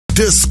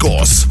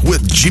Discourse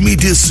with Jimi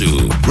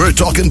Disu. We're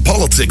talking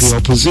politics. The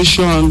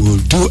opposition will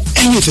do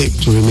anything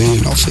to remain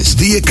in office.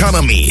 The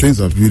economy.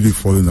 Things are really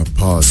falling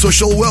apart.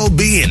 Social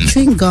well-being.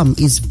 Chewing gum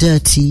is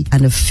dirty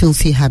and a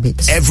filthy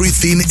habit.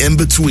 Everything in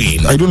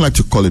between. I don't like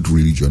to call it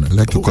religion. I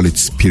like to call it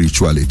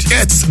spirituality.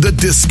 It's The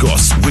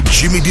Discourse with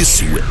Jimi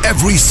Disu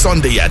every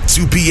Sunday at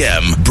 2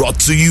 p.m. Brought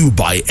to you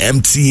by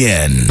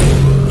MTN.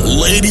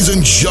 Ladies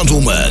and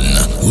gentlemen,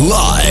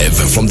 live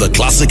from the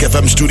Classic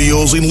FM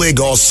studios in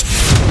Lagos,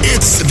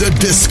 it's The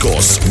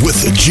Discourse with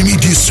Jimi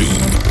Disu.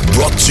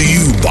 Brought to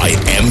you by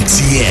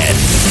MTN.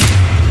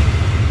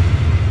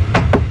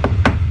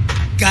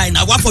 Guy,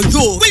 now what for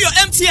you? Where your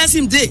MTN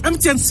SIM day?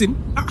 MTN SIM?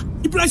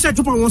 You price I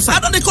drop on one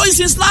side. I don't call you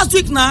since last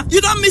week now. You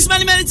don't miss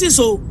many things.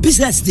 So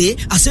business day,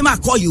 I say I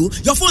call you.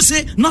 Your phone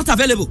say not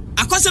available.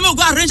 I call say me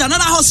go arrange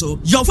another hustle.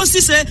 Your phone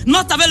still say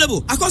not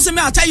available. I call say me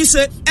I tell you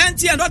say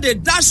MTN don't they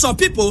dash some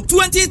people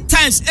 20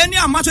 times any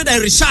amount where they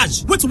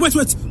recharge. Wait.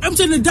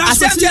 MTN they dash.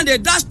 I say MTN they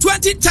dash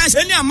 20 times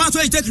any amount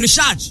where you take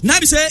recharge. Now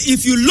they say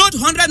if you load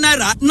 100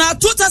 naira, now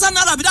 2,000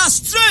 naira be that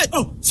straight.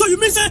 Oh, so you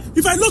mean say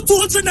if I load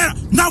 200 naira,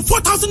 now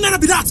 4,000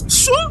 naira be that?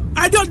 Sure.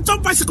 I don't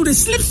jump bicycle they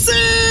slip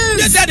since.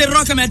 Yeah, they're the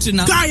wrong commentary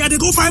now. Guy, I they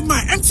go find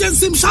my MTN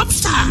SIM sharp.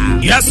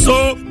 Yes,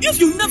 so if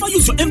you never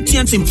use your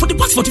MTN SIM for the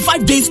past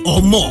 45 days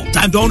or more,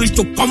 time don't reach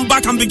to come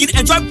back and begin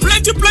enjoy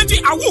plenty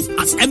awoof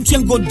as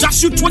MTN go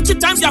dash you 20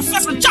 times your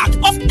first recharge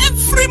of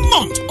every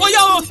month. Oh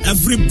yeah,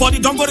 everybody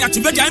don't go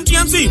reactivate your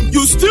MTN SIM.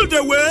 You still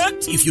there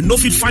wait? If you know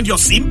fit find your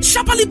SIM,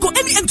 sharply go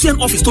any MTN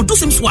office to do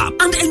SIM swap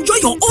and enjoy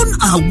your own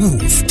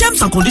awoof.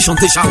 Terms and conditions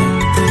they shall.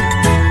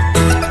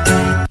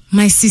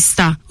 My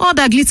sister, all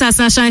that glitters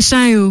and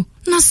shine you.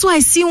 Now so I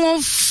see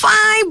one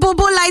fine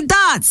bobo like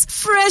that.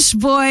 Fresh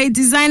boy,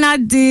 designer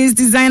this,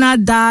 designer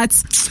that.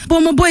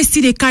 But my boy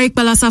still they carry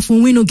palasa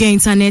phone we no get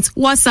internet,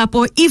 WhatsApp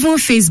or even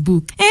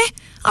Facebook.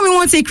 I mean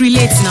won't take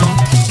relate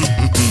now.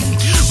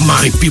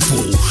 My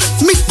people,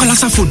 make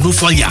Palasa phone no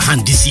fall your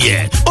hand this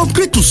year.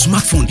 Upgrade to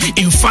smartphone.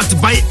 In fact,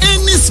 buy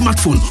any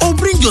smartphone or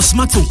bring your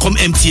smartphone come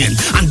MTN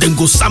and then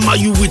go summer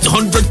you with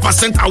 100%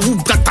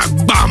 awoof data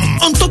bam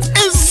on top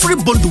every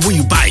bundle where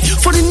you buy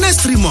for the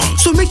next 3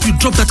 months. So make you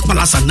drop that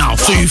Palasa now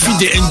so you feel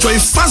they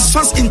enjoy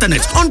fast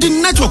internet on the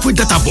network with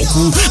data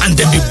boku and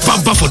then be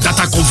bamba for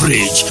data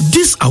coverage.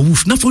 This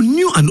awoof now for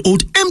new and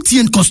old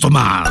MTN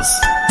customers.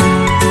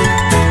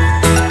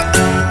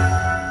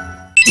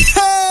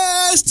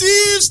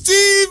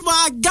 Steve,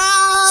 my guy.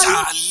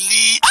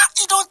 Charlie,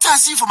 you don't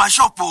see for my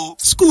shop, oh.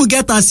 School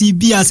get as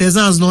CB as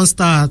exams non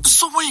start.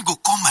 So when you go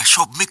come my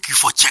shop, make you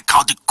for check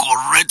out the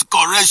correct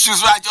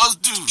shoes where I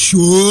just do.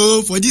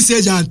 Sure, for this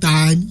age and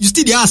time, you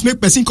still dey ask make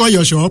person call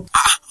your shop.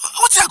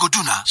 What I go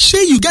do now?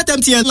 Shey you get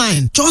MTN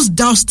line? Just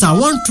dial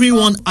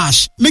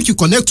 *131#. Make you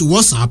connect to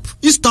WhatsApp,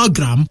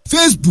 Instagram,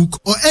 Facebook,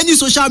 or any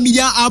social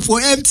media app for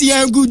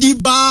MTN goodie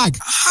bag.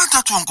 How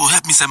that one go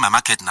help me sell my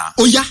market now?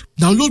 Oh yeah,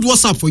 download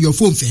WhatsApp for your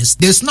phone first.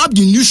 Then snap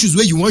the new shoes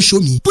where you want show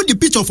me. Put the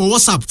picture for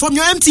WhatsApp from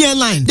your MTN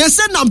line. Then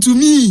send them to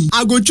me.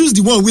 I go choose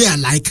the one where I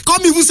like.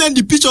 Come even send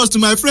the pictures to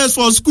my friends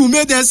for school.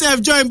 Make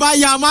themselves join buy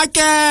your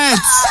market.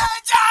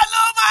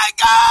 Oh my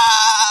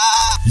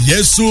God!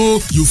 Yes, so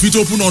you fit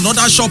open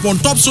another shop on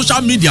top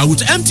social media with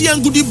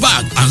MTN goodie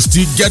bag and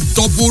still get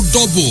double.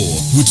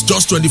 With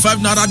just 25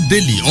 naira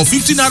daily or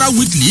 50 naira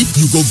weekly,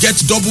 you go get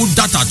double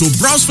data to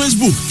browse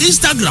Facebook,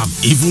 Instagram,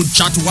 even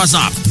chat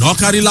WhatsApp. No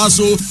carry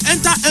lasso,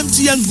 enter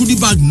MTN goodie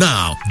bag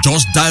now.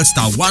 Just dial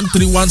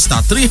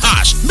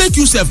 *131*3#. Make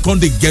yourself come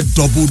dey get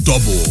double.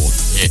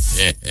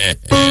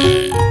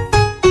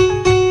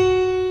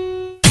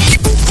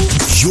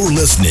 You're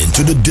listening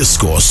to The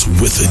Discourse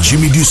with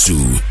Jimi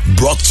Disu,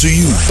 brought to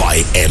you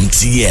by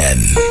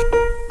MTN.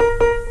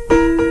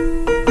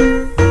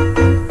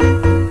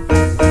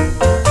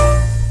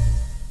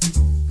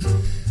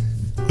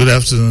 Good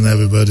afternoon,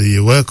 everybody.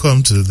 You're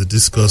welcome to The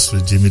Discourse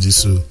with Jimi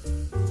Disu,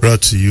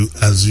 brought to you,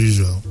 as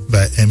usual,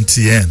 by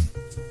MTN.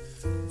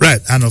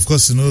 Right, and of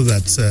course, you know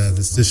that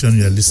the station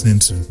you're listening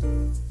to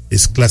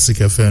is Classic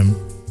FM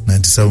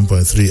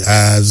 97.3.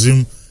 I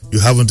assume you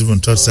haven't even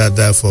touched that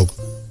dial for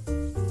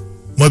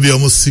maybe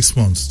almost 6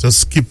 months.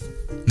 Just keep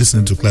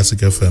listening to Classic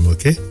FM,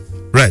 okay?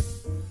 Right.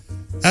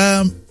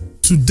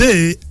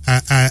 Today,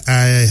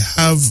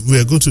 we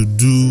are going to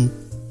do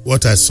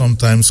what I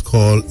sometimes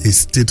call a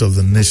State of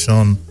the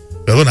Nation.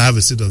 We're going to have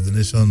a State of the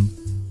Nation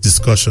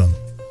discussion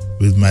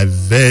with my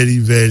very,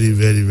 very,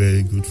 very,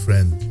 very good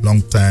friend,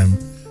 long-time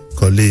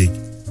colleague,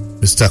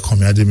 Mr.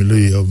 Kanmi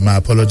Ademiluyi. My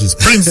apologies,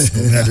 Prince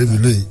Kanmi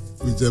Ademiluyi.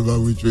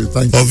 Which way,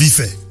 thank you. Of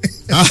Ife.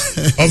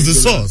 Of the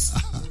source.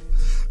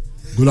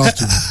 Good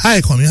afternoon. Hi,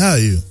 Kanmi, how are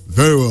you?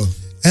 Very well.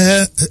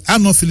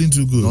 I'm not feeling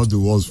too good. Not the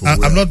words for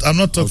I'm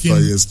not talking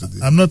yesterday.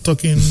 I'm not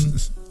talking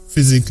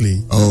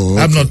physically. Oh,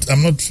 okay.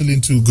 I'm not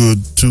feeling too good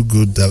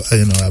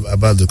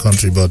about the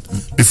country, but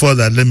before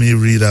that, let me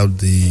read out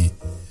the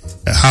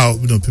how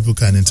people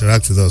can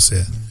interact with us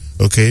here.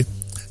 Okay?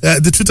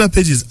 The Twitter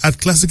page is at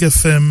Classic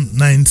FM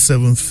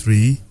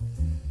 973.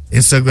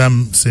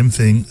 Instagram, same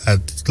thing,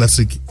 at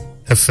Classic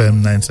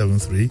FM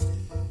 973.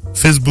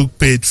 Facebook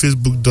page,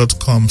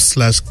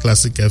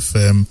 facebook.com/Classic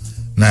FM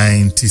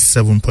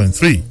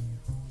 97.3.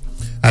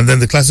 And then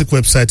the Classic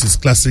website is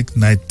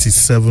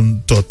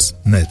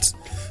classic97.net.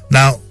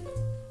 Now,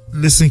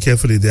 listen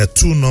carefully. There are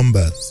two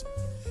numbers.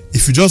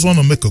 If you just want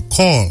to make a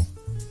call,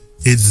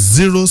 it's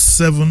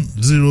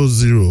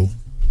 0700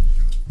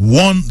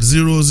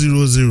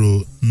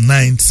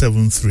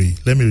 1000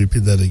 Let me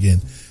repeat that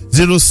again.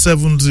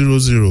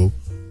 0700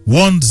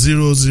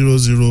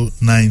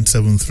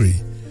 1000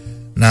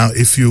 Now,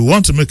 if you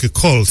want to make a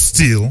call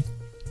still,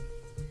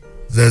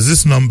 there's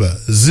this number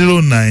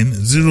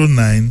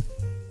 0909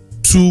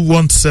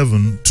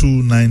 217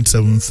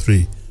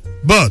 2973.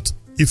 But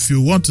if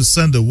you want to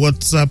send a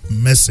WhatsApp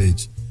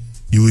message,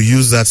 you will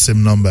use that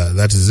same number.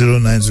 That is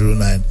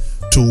 0909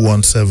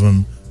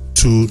 217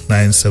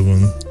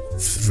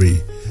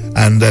 2973.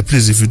 And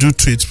please, if you do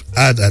tweet,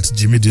 add at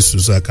Jimi Disu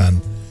so I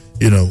can,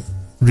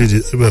 read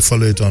it,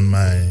 follow it on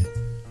my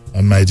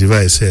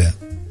device here.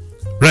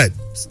 Right,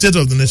 state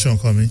of the nation,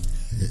 Kanmi.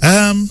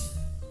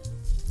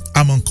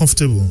 I'm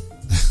uncomfortable.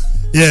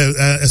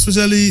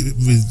 Especially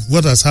with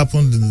what has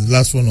happened in the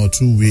last 1 or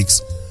 2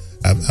 weeks.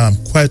 I'm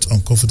quite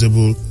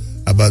uncomfortable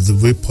about the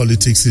way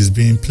politics is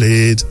being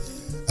played,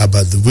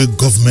 about the way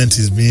government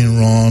is being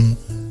run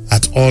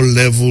at all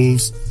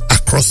levels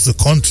across the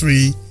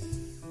country.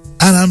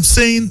 And I'm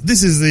saying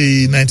this is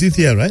the 19th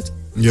year, right?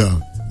 Yeah.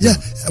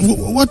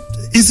 What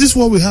is this?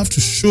 What we have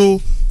to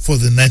show for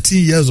the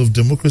 19 years of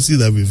democracy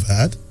that we've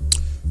had?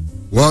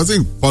 Well, I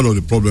think part of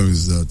the problem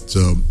is that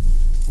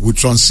we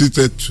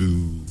transited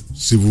to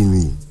civil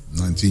rule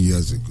 19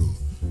 years ago.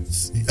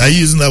 Are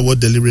you using that word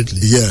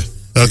deliberately? Yeah.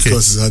 Okay.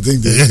 Because I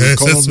think the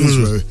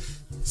economists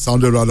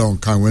sounded rather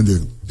unkind when they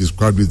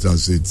described it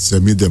as a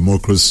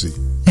semi-democracy.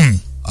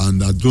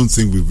 And I don't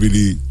think we've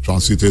really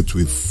transited to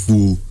a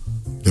full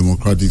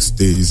democratic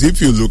state. If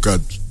you look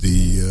at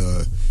the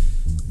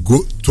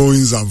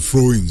toings and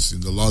froings in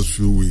the last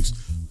few weeks,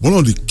 one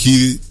of the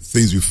key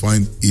things we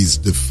find is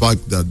the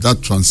fact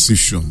that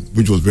transition,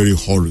 which was very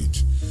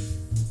horrid,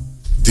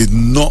 did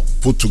not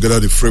put together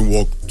the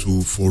framework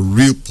for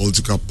real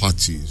political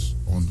parties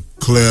on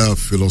clear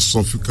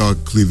philosophical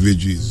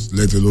cleavages,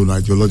 let alone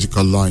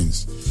ideological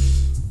lines,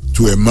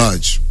 to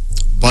emerge.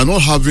 By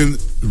not having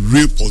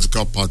real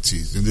political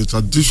parties in the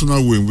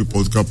traditional way in which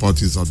political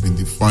parties have been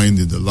defined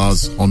in the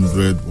last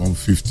 100,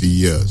 150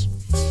 years.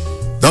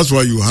 That's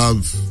why you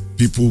have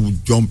people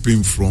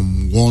jumping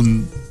from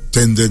one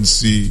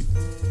tendency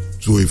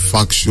to a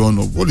faction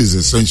of what is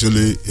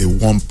essentially a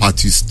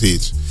one-party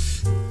state.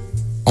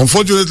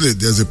 Unfortunately,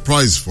 there's a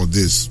price for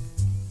this.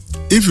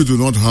 If you do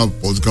not have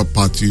political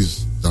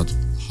parties that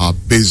are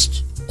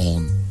based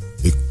on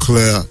a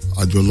clear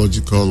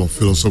ideological or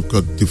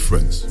philosophical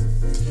difference,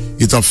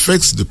 it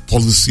affects the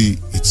policy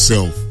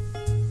itself.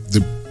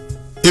 The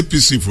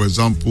APC, for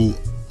example,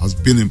 has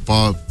been in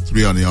power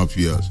 3.5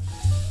 years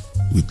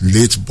with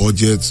late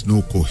budgets,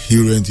 no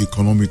coherent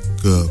economic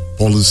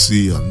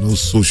policy, and no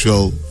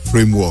social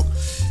framework.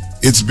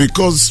 It's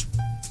because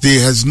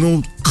there has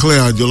no clear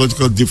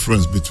ideological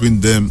difference between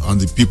them and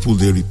the people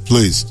they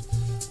replaced.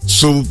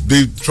 So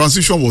the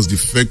transition was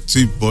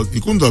defective, but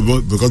it couldn't have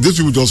been, because these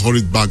people just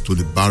hurried back to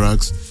the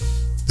barracks.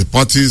 The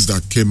parties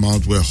that came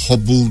out were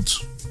hobbled,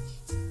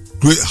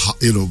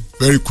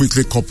 very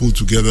quickly coupled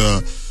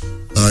together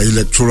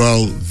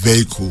electoral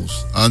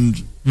vehicles,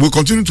 and we'll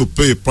continue to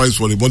pay a price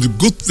for it. But the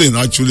good thing,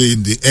 actually,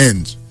 in the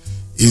end,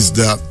 is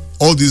that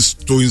all these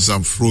toings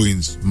and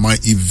froings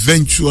might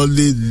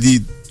eventually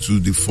lead to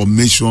the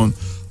formation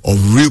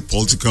of real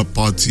political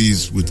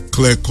parties with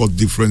clear-cut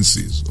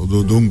differences,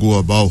 although don't go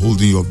about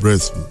holding your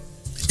breath.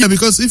 Yeah,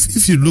 because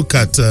if you look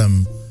at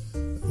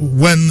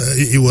when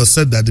it was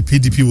said that the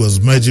PDP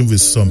was merging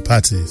with some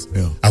parties,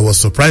 I was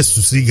surprised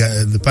to see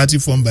the party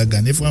formed by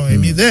Gani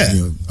Fawehinmi there.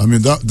 Yeah. I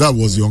mean, that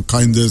was the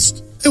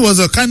unkindest. It was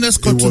a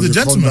kindest cut to the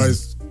gentleman.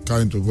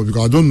 Because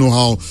I don't know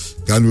how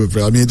Gani will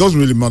play. I mean, it doesn't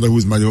really matter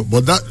who's merging,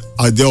 but that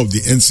idea of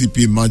the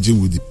NCP merging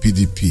with the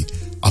PDP,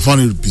 I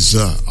found it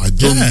bizarre. I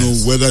don't know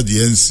whether the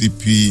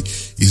NCP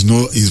is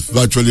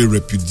virtually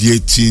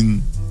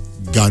repudiating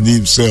Gani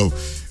himself.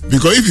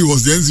 Because if it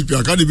was the NCP,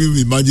 I can't even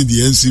imagine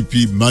the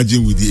NCP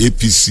merging with the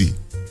APC.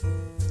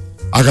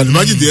 I can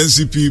imagine the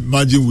NCP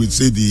merging with,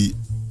 say, the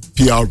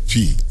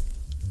PRP.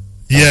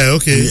 Yeah,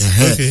 okay.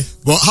 Okay.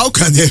 But how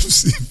can the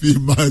NCP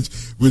merge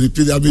with the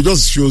PDP? I mean, it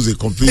just shows a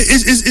complete...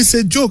 It's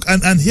a joke.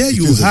 And here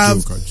you have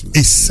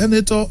a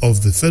senator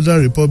of the Federal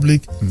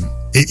Republic.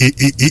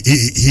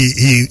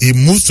 He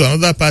moves to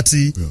another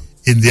party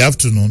in the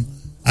afternoon,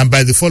 and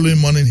by the following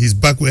morning, he's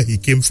back where he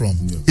came from.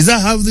 Yeah. Is that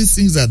how these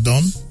things are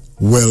done?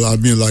 Well, I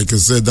mean, like I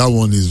said, that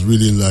one is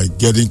really like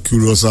getting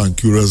curiouser and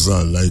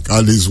curiouser, like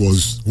Alice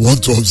was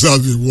want to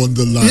observe in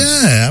Wonderland.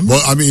 Yeah.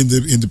 But I mean,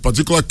 in the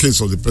particular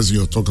case of the person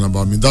you're talking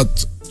about, I mean,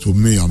 that, to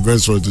me, I'm very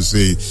sorry to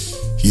say,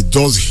 he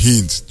does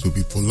hint, to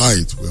be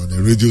polite, we're on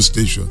a radio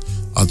station,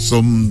 at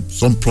some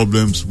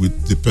problems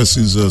with the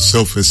person's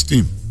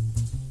self-esteem.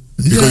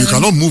 Because you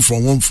cannot move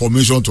from one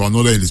formation to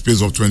another in the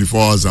space of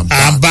 24 hours and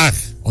back.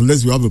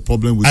 unless you have a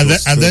problem with your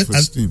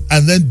self-esteem.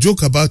 And then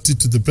joke about it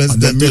to the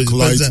president. And then make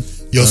light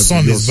your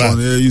son is bad.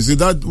 You see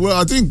that? Well,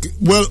 I think,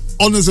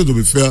 honestly, to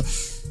be fair,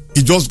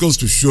 it just goes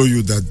to show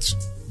you that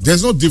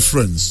there's no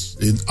difference.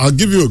 I'll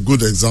give you a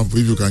good example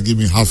if you can give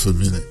me half a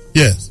minute.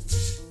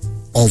 Yes.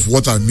 Of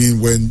what I mean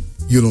when,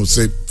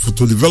 say,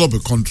 to develop a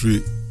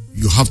country,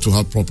 you have to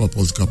have proper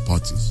political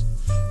parties.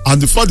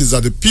 And the fact is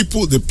that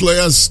the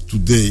players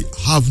today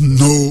have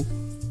no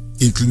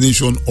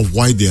inclination of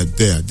why they are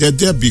there. They're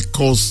there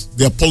because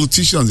they are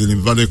politicians in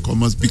inverted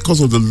commas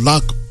because of the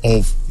lack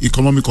of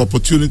economic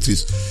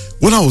opportunities.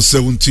 When I was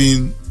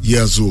 17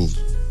 years old,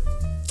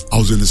 I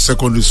was in a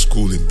secondary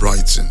school in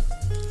Brighton.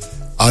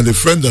 And a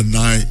friend and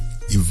I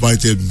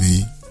invited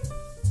me.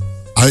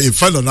 A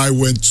friend and I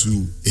went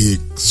to a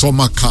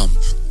summer camp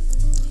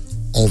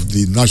of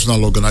the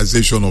National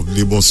Organization of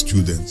Labour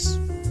Students.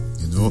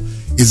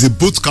 It's a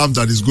boot camp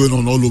that is going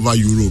on all over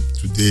Europe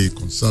today,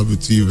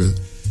 conservative.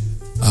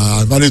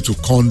 I managed to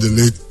con the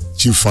late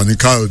Chief Fani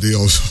Kayode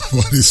or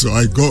somebody, so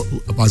I got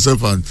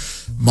myself and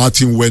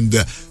Martin went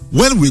there.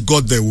 When we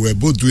got there, we were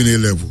both doing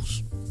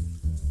A-levels.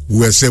 We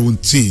were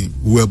 17.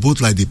 We were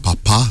both like the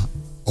papa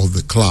of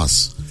the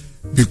class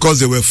because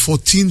there were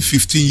 14,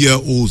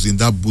 15-year-olds in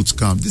that boot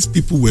camp. These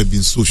people were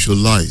being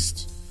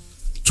socialized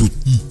to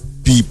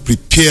be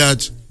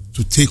prepared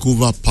to take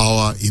over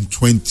power in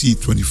 20,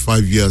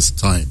 25 years'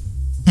 time.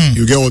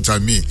 You get what I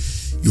mean?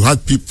 You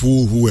had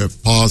people who were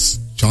past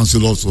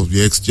chancellors of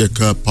the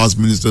exchequer, past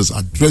ministers,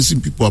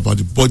 addressing people about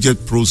the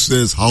budget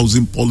process,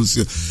 housing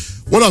policy.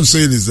 What I'm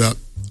saying is that,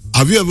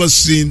 have you ever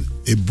seen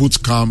a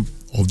boot camp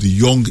of the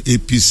young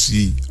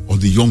APC or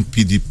the young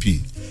PDP?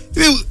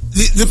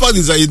 The fact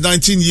is that in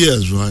 19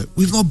 years, right,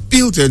 we've not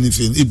built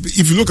anything.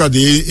 If you look at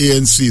the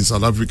ANC in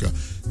South Africa,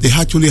 they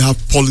actually have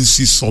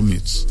policy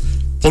summits.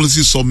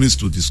 Policy summits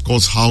to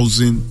discuss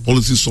housing,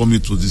 policy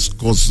summits to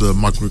discuss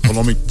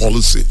macroeconomic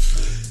policy.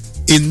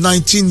 In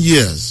 19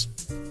 years,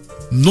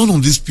 none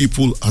of these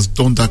people has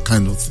done that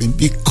kind of thing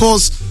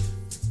because,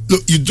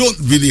 look, you don't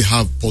really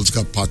have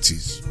political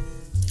parties.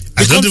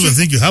 I don't even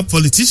think you have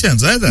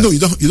politicians either. No, you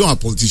don't have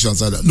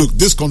politicians either. Look,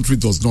 this country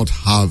does not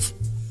have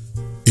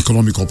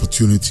economic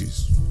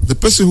opportunities. The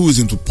person who is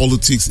into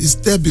politics is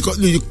there because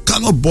you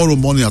cannot borrow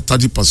money at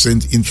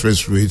 30%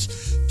 interest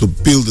rates to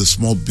build a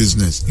small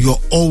business. You're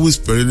always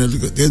perennially,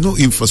 there's no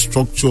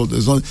infrastructure.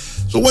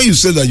 So when you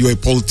say that you're a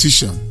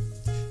politician,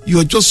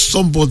 you're just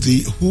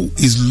somebody who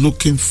is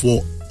looking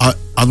for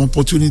an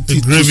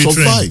opportunity to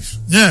survive.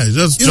 Train. Yeah,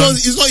 it's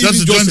not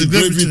even just a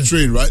gravy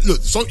train, right?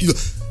 Look,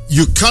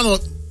 you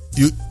cannot.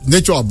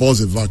 Nature abhors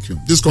a vacuum.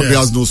 This country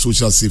has no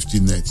social safety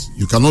net.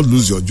 You cannot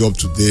lose your job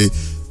today.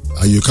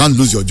 You can't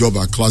lose your job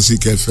at Classic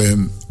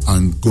FM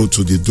and go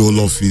to the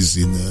Dole office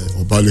in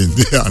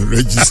Obalende and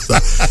register.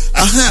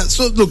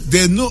 So look,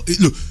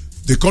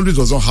 the country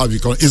does not have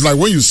economy. It's like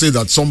when you say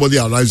that somebody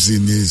arrives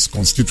in his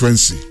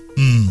constituency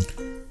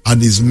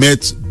and is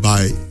met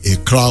by a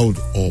crowd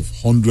of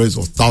hundreds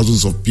or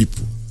thousands of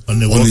people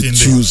on a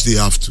Tuesday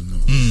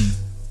afternoon.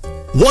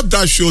 What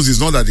that shows is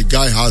not that the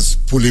guy has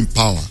pulling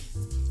power.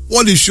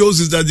 What it shows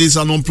is that there's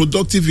an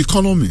unproductive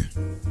economy.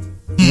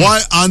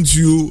 Why aren't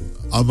you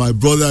and my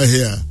brother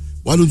here?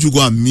 Why don't you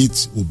go and meet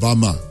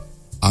Obama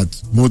at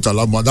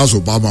Montalama? That's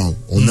Obama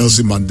or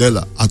Nelson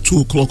Mandela at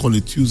 2:00 on a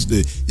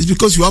Tuesday. It's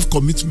because you have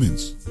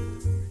commitments.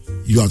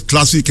 You are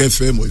Classic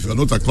FM, or if you're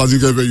not a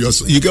Classic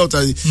FM, you get what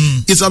I mean?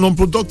 It's an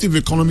unproductive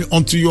economy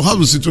until you have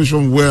a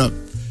situation where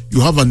you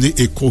have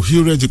a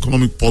coherent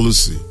economic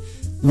policy,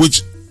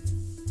 which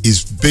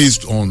is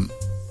based on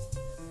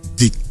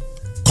the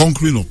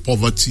conquering of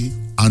poverty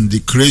and the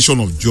creation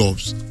of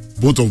jobs,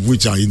 both of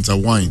which are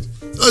intertwined.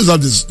 It's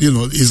like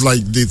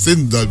the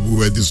thing that we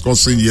were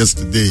discussing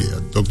yesterday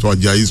at Dr.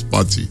 Ajayi's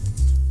party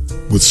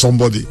with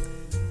somebody.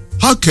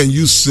 How can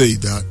you say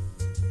that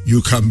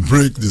you can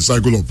break the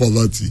cycle of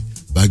poverty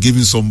by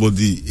giving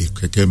somebody a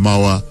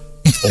kekemawa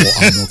or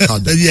an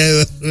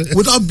okada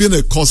without being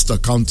a cost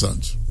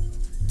accountant?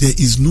 There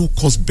is no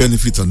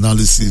cost-benefit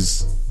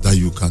analysis that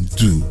you can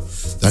do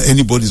that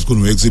anybody is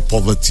going to exit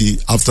poverty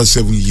after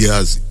 7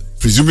 years,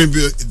 presuming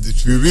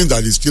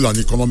that it's still an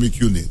economic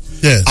unit.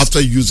 Yes.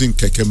 After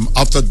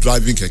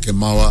driving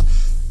kekemawa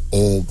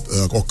or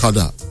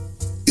okada.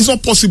 It's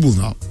not possible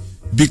now.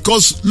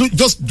 Because, look,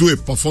 just do a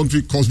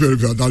perfunctory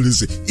cost-benefit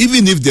analysis.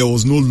 Even if there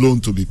was no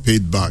loan to be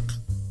paid back,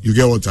 you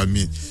get what I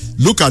mean?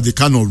 Look at the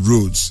kind of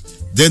roads.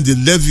 Then the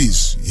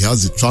levies. He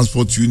has the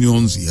transport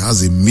unions. He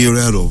has a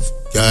myriad of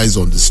guys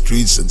on the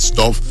streets and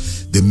stuff.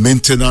 The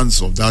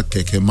maintenance of that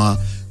kekema.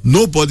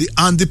 Nobody,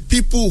 and the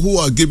people who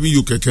are giving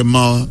you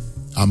kekema,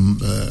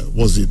 the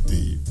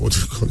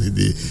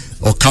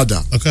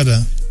Okada.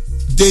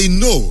 They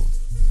know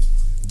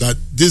that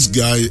this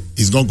guy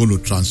is not going to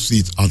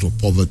transit out of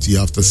poverty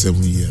after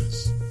 7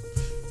 years.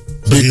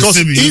 Because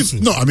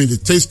the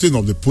tasting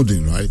of the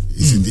pudding, right,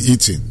 is in the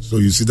eating. So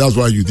you see, that's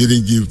why you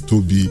didn't give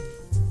Toby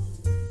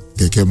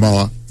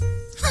kekemawa.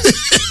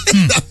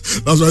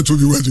 That's why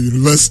Toby went to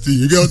university.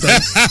 You get what I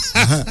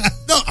mean?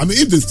 No, I mean,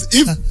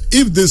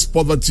 if this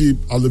poverty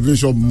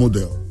alleviation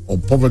model or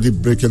poverty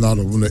breaking out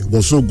of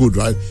was so good,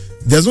 right?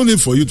 There's no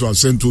need for you to have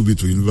sent Toby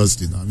to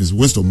university now. I mean, it's a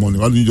waste of money.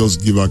 Why don't you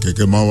just give her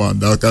Kekemawa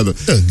and that kind of...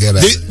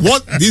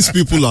 what these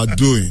people are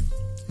doing,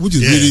 which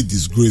is really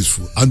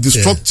disgraceful and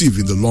destructive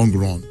in the long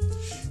run,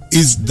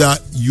 is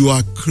that you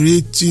are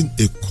creating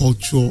a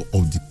culture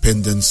of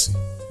dependency.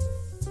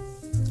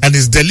 And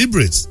it's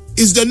deliberate.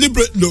 It's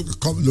deliberate. Look,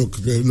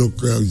 Jimmy.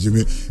 Look,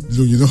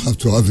 you don't have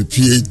to have a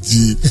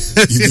PhD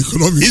in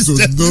economics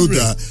to know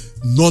that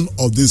none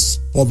of this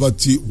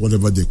poverty,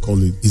 whatever they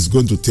call it, is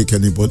going to take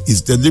anybody.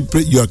 It's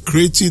deliberate. You are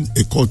creating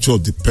a culture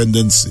of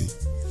dependency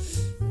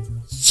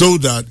so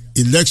that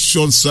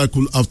election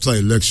cycle after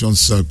election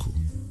cycle,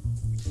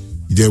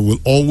 there will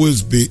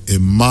always be a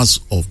mass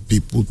of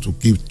people to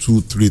give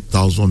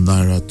 2,000-3,000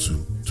 naira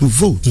to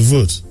vote. To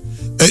vote.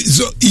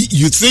 So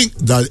you think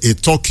that a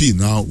Turkey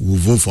now will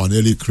vote for an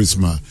early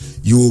Christmas?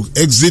 You will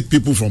exit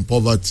people from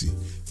poverty.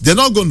 They're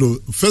not going to,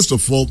 first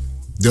of all,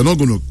 they're not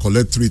going to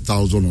collect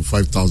 3,000 or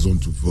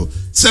 5,000 to vote.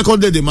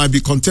 Secondly, they might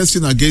be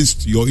contesting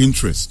against your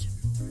interest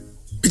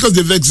because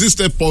they've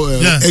exited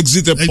poverty.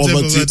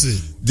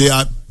 They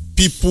are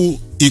people,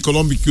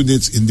 economic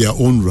units in their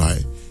own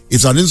right.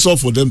 It's an insult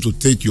for them to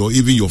take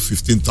even your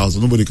 15,000.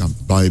 Nobody can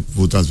buy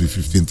voters with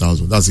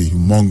 15,000. That's a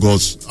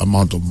humongous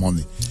amount of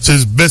money. So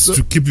it's best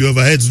to keep your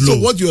overheads low.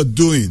 So what you're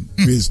doing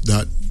is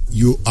that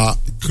you are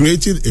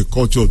creating a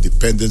culture of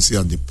dependency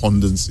and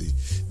dependency,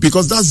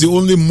 because that's the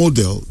only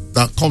model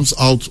that comes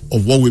out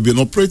of what we've been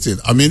operating.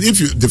 I mean,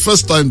 the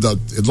first time that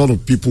a lot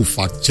of people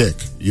fact check,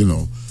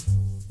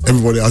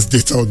 everybody has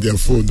data on their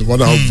phone, no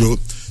matter how broad,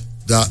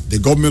 that the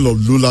government of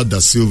Lula da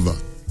Silva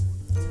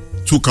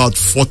took out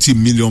 40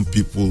 million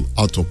people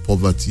out of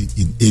poverty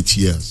in 8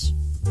 years.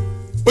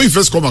 When you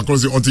first come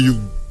across it, until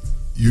you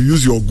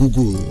use your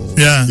Google or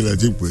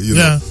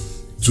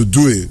to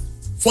do it,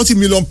 40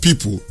 million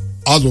people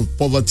out of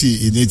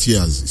poverty in 8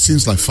 years. It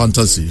seems like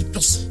fantasy. It's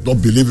just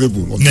not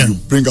believable until you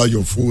bring out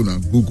your phone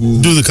and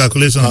Google. Do the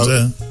calculations.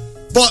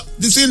 But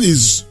the thing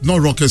is not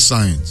rocket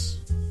science.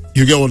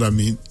 You get what I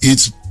mean?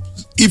 It's,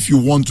 if you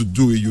want to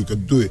do it, you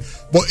can do it.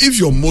 But if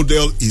your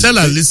model is... Tell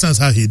our listeners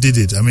how he did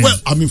it. I mean,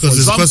 for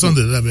example, question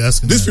that I'll be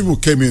asking. These people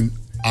came in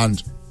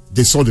and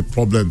they saw the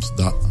problems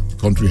that the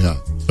country had.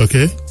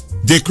 Okay.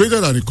 They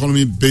created an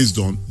economy based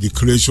on the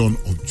creation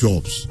of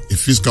jobs, a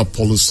fiscal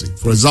policy.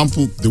 For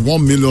example, the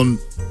 1 million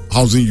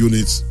housing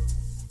units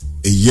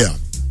a year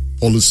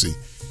policy,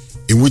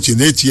 in which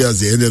in 8 years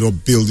they ended up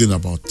building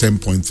about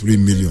 10.3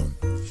 million.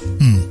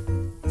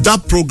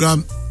 That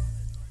program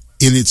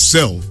in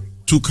itself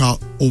took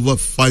out over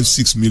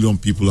 5-6 million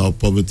people out of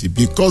poverty,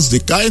 because the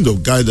kind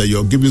of guy that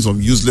you're giving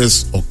some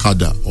useless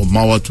Okada or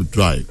Mawa to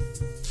drive,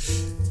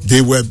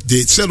 they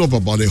set up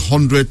about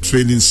 100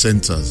 training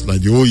centers,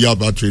 like the old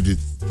Yaba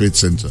Trade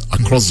Center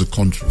across the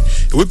country,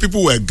 where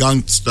people were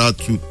gangstered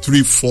through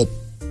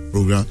 3-4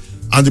 programs,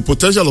 and the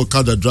potential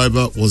Okada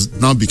driver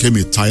now became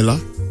a tiler,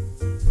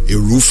 a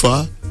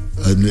roofer,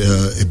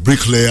 a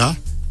bricklayer,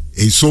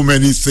 so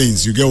many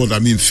things. You get what I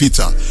mean?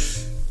 Fitter.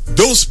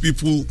 Those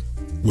people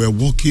were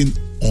working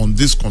on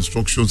these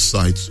construction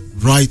sites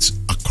right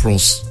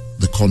across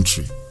the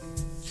country.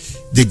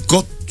 They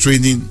got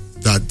training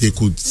that they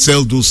could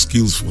sell those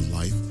skills for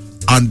life,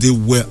 and they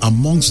were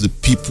amongst the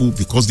people,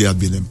 because they had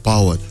been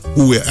empowered,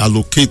 who were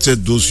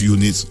allocated those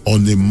units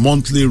on a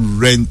monthly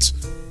rent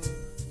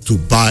to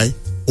buy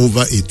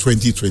over a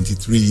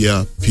 20-23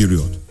 year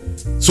period.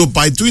 So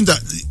by doing that,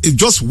 it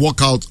just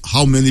work out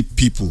how many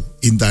people,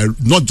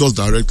 not just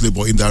directly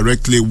but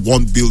indirectly,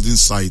 one building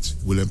site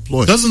will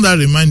employ. Doesn't that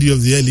remind you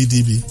of the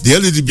LEDB? The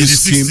LEDB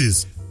scheme.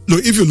 60s.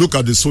 Look, if you look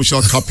at the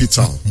social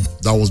capital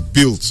that was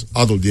built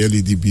out of the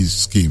LEDB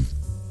scheme,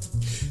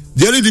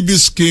 the LEDB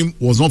scheme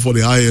was not for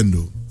the high end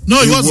though.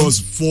 No, it wasn't. Was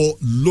for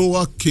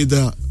lower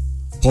cadre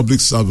public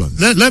servants.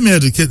 Let me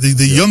educate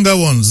the younger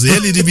ones. The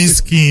LEDB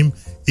scheme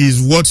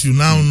is what you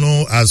now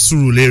know as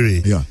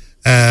Surulere. Yeah.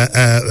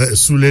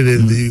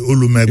 Surulere, the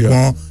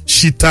Olumegbon,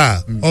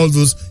 Shita, all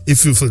those.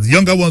 If you, for the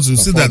younger ones, you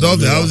see that all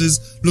the houses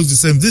look the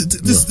same.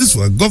 This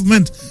were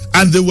government,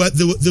 and they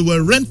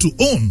were rent to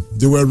own.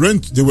 They were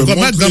rent. They were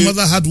monthly. My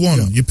grandmother had one.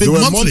 Yeah. You paid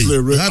monthly.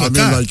 I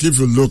mean, like if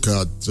you look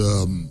at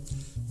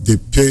the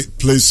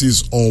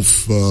places of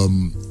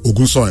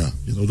Ogunsoya,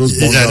 those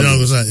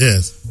bungalows.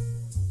 Yes.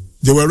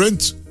 They were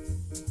rent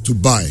to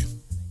buy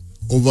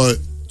over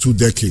 2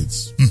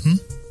 decades.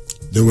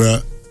 They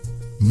were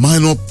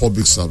minor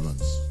public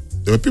servants.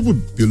 There were people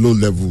below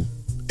level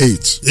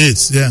 8.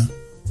 Yeah.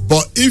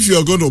 But if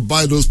you're going to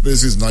buy those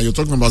places now, you're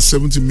talking about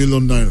 70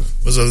 million naira.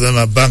 Most of them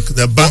are bank.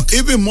 They're bank. But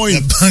even more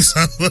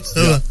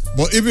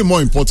but even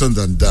more important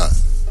than that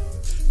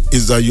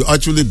is that you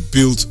actually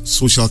built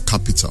social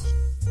capital.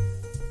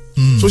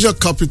 Social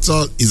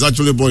capital is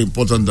actually more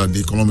important than the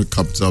economic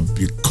capital,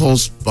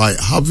 because by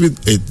having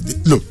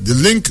the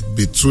link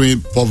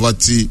between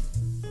poverty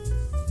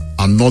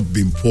and not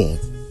being poor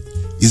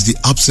is the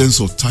absence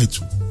of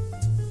title.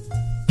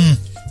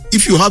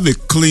 If you have a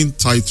clean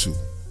title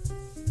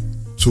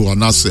to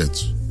an asset,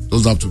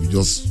 doesn't have to be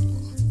just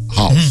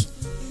house.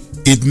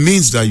 it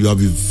means that you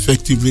have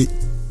effectively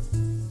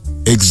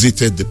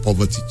exited the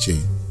poverty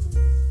chain.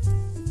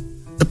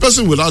 A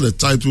person without a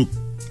title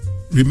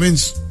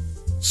remains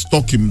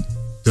stuck in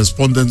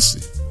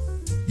despondency.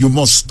 You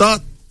must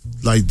start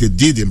like they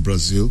did in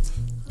Brazil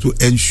to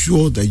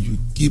ensure that you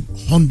give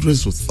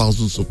hundreds of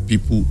thousands of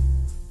people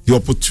the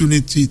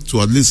opportunity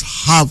to at least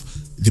have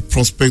the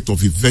prospect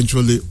of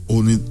eventually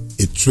owning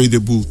a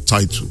tradable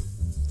title.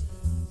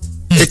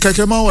 A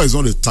Kakemawa is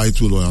not a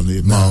title or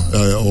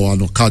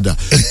an Okada.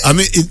 I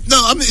mean,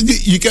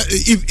 you can.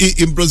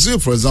 If, in Brazil,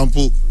 for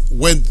example,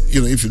 when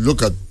if you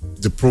look at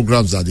the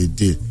programs that they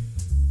did,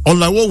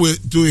 unlike what we're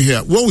doing here,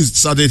 what we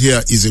started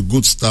here is a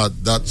good start.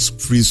 That's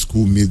free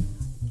school meal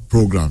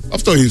program.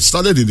 After it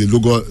started in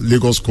the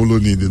Lagos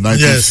colony in the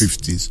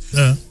 1950s, yes.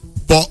 Yeah.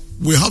 But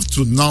we have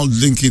to now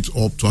link it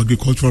up to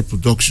agricultural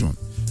production,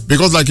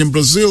 because, like in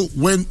Brazil,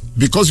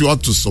 because you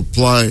had to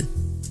supply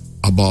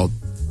about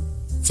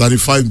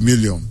 35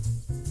 million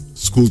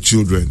school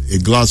children a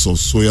glass of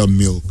soya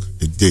milk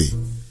a day,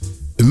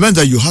 it meant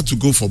that you had to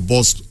go for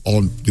bust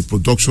on the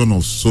production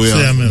of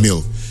soya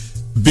milk.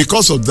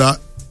 Because of that,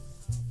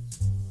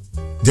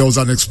 there was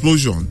an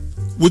explosion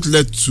which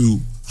led to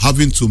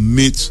having to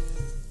meet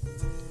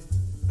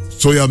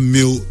soya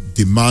milk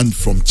demand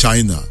from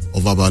China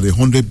of about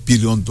 $100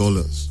 billion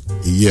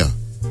a year.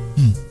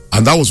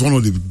 And that was one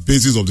of the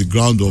bases of the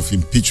ground of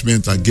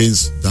impeachment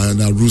against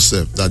Diana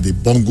Rousseff, that they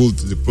bungled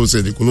the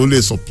process. They could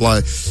only supply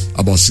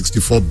about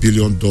 $64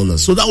 billion.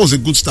 So that was a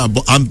good start.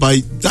 And by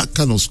that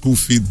kind of school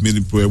feed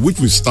milling program, which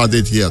we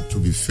started here, to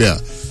be fair,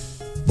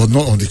 but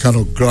not on the kind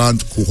of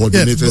grand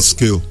coordinated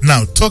scale.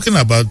 Now, talking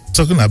about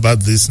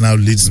this now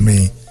leads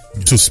me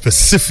to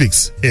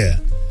specifics here.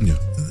 Yeah.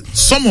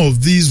 Some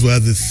of these were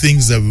the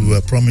things that we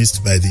were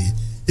promised by the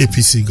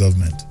APC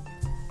government.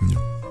 Yeah.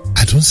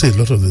 I don't say a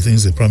lot of the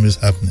things they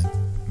promised happening.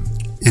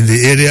 In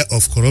the area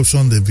of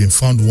corruption, they've been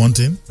found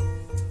wanting.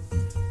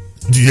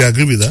 Do you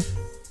agree with that?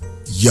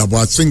 Yeah, but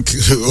I think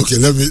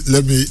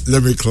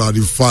let me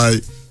clarify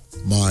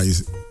my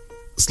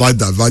slight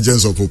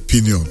divergence of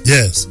opinion.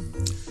 Yes.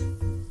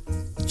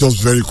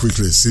 Just very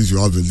quickly, since you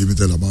have a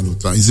limited amount of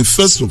time, is the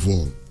first of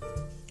all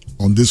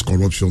on this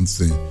corruption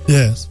thing.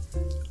 Yes.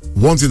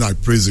 One thing I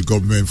praise the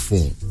government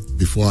for,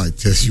 before I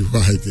tell you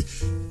why,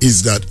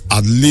 is that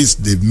at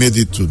least they've made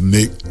it to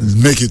make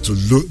it to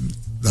look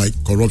like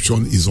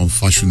corruption is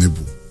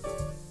unfashionable.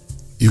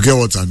 You get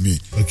what I mean?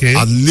 Okay.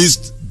 At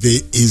least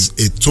there is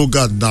a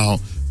toga now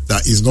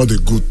that is not a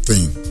good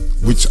thing,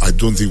 which I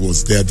don't think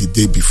was there the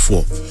day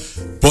before.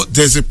 But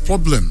there's a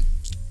problem.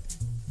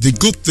 The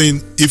good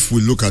thing, if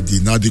we look at the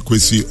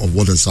inadequacy of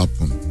what has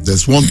happened,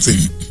 there's one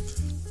thing.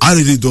 I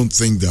really don't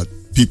think that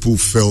people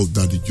felt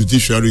that the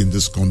judiciary in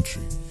this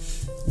country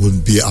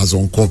would be as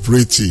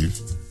uncooperative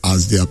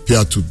as they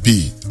appear to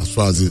be, as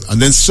far as it. And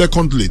then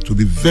secondly, to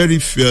be very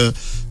fair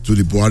to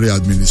the Buhari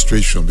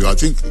administration, because I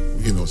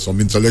think,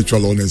 some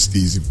intellectual honesty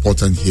is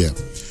important here.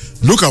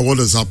 Look at what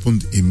has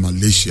happened in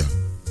Malaysia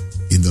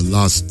in the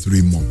last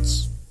 3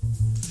 months.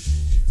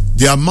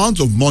 The amount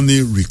of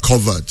money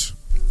recovered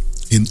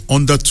in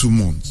under 2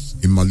 months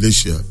in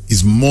Malaysia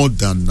is more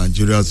than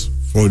Nigeria's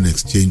foreign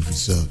exchange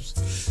reserves.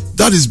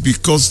 That is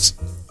because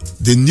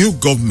the new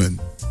government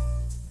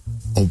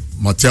of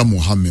Mahathir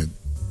Mohamad,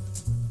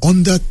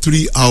 under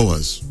 3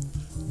 hours,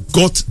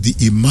 got the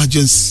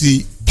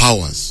emergency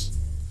powers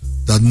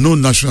that no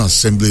National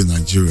Assembly in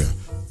Nigeria,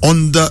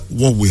 under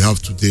what we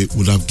have today,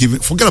 would have given.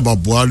 Forget about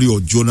Buhari or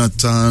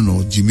Jonathan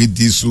or Jimi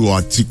Disu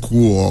or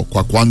Atiku or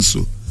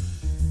Kwakwanso.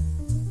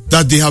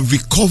 That they have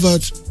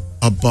recovered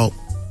about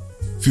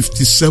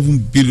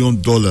 $57 billion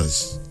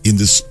in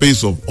the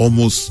space of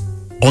almost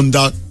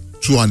under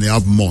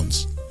 2.5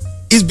 months.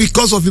 It's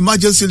because of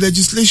emergency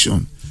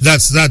legislation.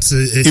 That's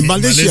in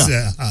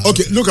Malaysia.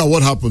 Okay, look at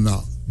what happened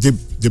now.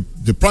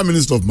 The Prime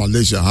Minister of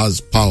Malaysia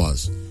has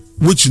powers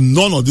which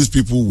none of these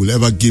people will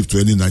ever give to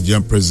any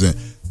Nigerian president.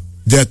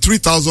 There are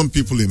 3,000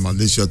 people in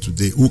Malaysia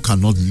today who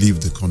cannot leave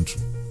the country.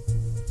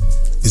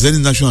 Is there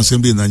any National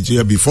Assembly in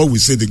Nigeria? Before we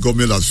say the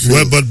government has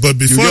failed,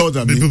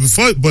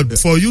 but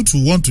for you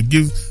to want to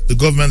give the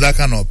government that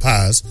kind of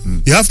powers,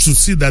 you have to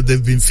see that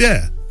they've been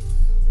fair.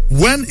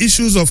 When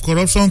issues of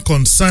corruption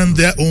concern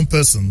their own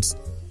persons,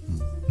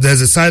 there's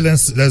a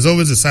silence. There's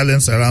always a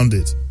silence around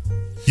it.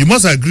 You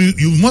must agree.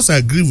 You must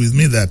agree with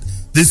me that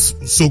this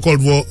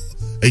so-called war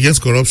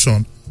against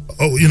corruption,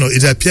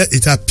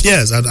 it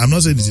appears. I'm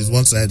not saying it is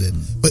one-sided,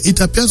 but it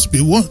appears to be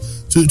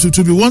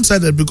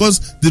one-sided because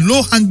the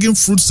low-hanging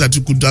fruits that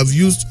you could have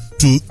used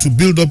to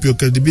build up your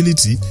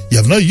credibility, you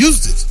have not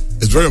used it.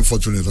 It's very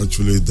unfortunate,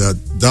 actually,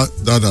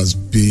 that has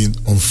been,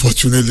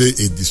 unfortunately,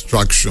 a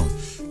distraction.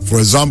 For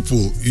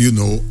example,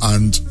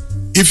 and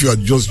if you had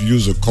just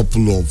used a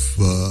couple of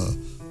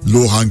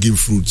low-hanging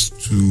fruits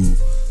to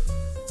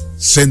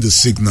send a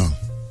signal.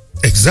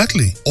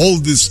 Exactly. All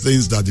these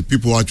things that the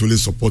people actually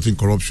supporting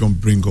corruption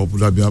bring up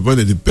would have been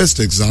avoided. The best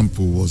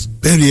example was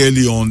very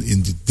early on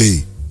in the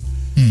day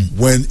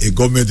when a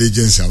government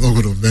agency, I'm not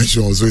going to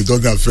mention, so it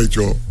doesn't affect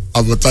your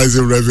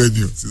advertising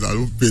revenue since I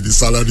don't pay the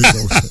salaries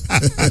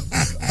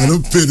I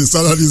don't pay the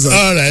salaries.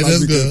 All right,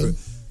 let's go.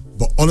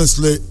 But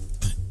honestly,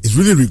 it's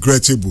really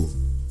regrettable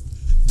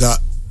that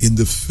in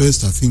the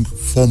first, I think,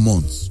 4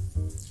 months,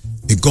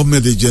 a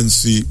government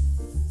agency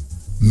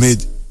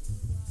made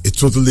a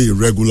totally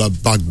irregular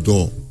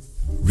backdoor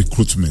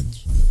recruitment.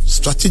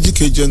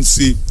 Strategic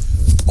agency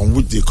on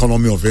which the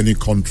economy of any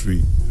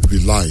country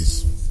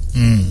relies.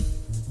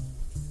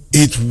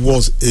 It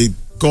was a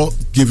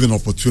God-given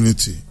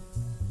opportunity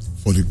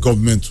for the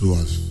government to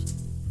have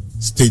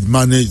stage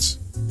managed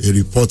a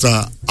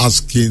reporter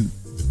asking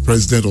the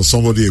president or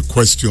somebody a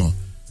question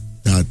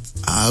that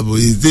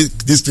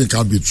this thing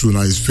can't be true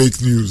now, it's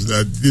fake news,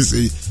 that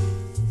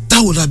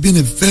would have been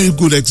a very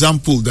good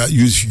example that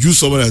you use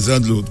somebody as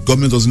that. Look,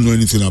 government doesn't know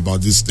anything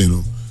about this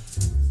thing.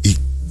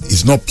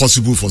 It's not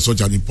possible for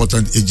such an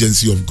important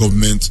agency of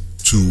government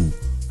to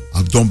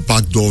have done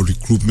backdoor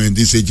recruitment.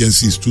 This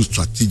agency is too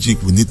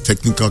strategic. We need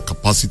technical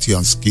capacity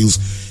and skills.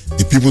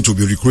 The people to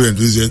be recruited,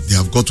 they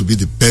have got to be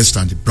the best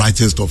and the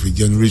brightest of a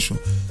generation.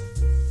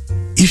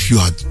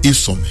 If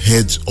some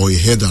heads or a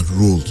head had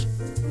rolled,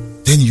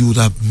 then you would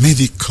have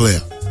made it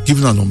clear,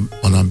 given an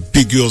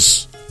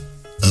ambiguous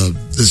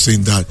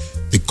saying that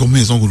the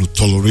government is not going to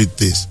tolerate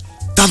this.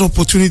 That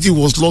opportunity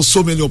was lost.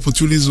 So many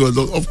opportunities were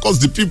lost. Of course,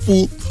 the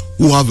people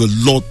who have a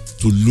lot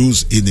to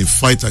lose in a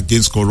fight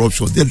against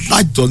corruption, they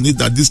light on it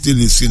that this thing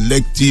is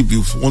selective,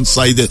 it's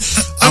one-sided.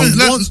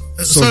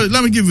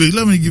 Let me give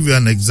you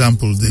an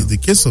example. The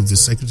case of the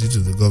secretary to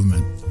the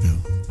government. Yeah.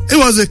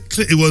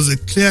 It was a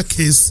clear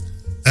case.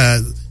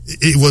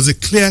 It was a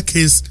clear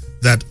case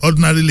that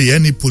ordinarily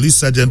any police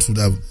sergeant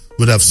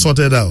would have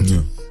sorted out.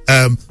 Yeah.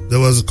 There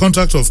was a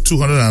contract of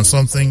 200 and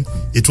something.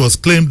 It was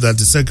claimed that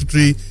the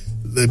secretary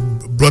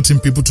brought in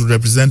people to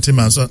represent him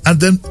and so on. And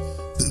then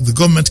the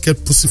government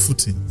kept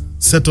pussyfooting,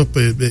 set up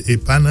a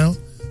panel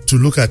to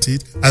look at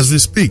it. As we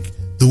speak,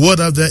 the word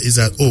out there is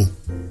that,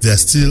 they are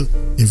still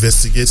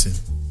investigating.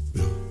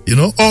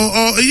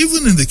 Or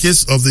even in the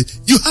case of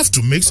you have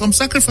to make some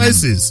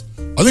sacrifices.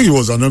 I think it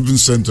was an heaven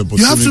sent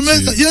opportunity. You have to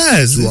make,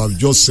 yes. To have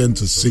just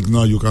sent a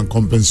signal, you can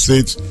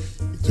compensate.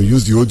 To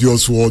use the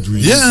odious word we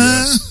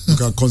use, you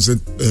can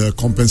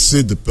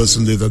compensate the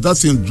person later. That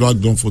thing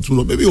dragged on for too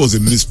long. Maybe it was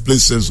a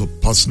misplaced sense of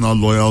personal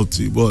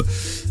loyalty, but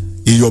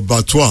in your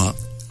battoir.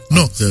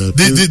 No,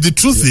 the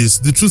truth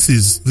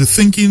is the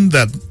thinking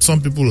that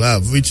some people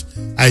have, which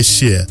I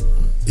share,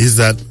 is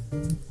that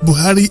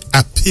Buhari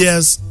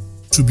appears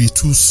to be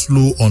too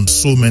slow on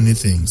so many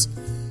things,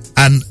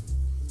 and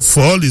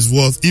for all his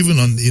worth, even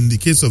in the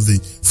case of the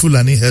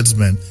Fulani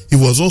herdsmen, he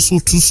was also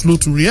too slow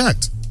to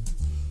react.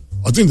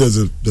 I think there's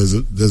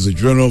a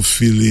general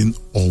feeling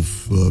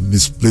of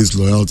misplaced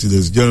loyalty.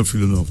 There's a general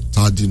feeling of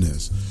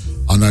tardiness,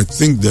 and I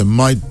think there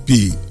might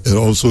be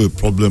also a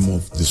problem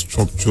of the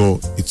structure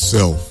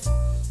itself,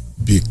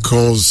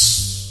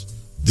 because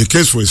the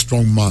case for a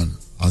strong man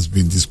has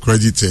been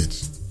discredited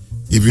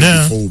even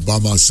before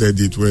Obama said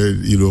it.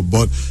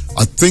 But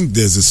I think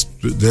there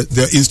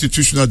are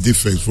institutional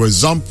defects. For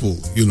example,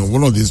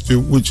 one of these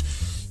which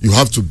you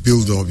have to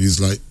build up is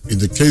like in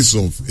the case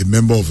of a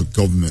member of a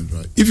government,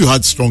 right? If you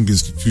had strong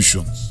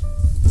institutions,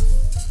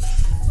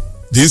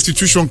 the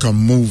institution can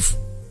move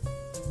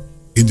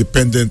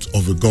independent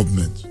of a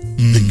government.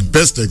 The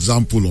best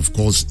example, of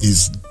course,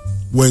 is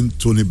when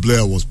Tony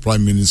Blair was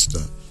Prime Minister.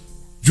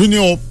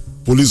 Junior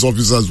police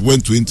officers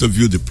went to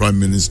interview the Prime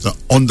Minister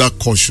under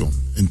caution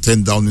in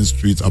 10 Downing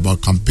Street about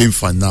campaign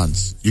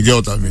finance. You get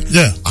what I mean?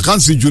 Yeah. I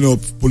can't see junior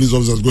police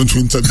officers going to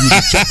interview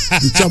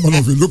the chairman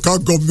of a local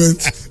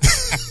government.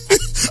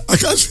 I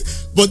can't.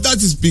 But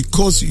that is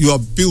because you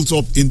have built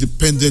up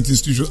independent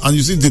institutions. And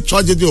you see, the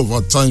tragedy of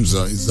our times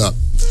is that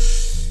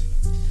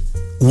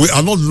we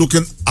are not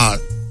looking at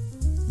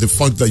the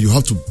fact that you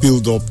have to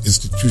build up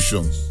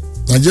institutions.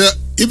 Nigeria,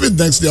 even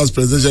next year's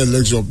presidential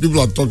election, people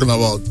are talking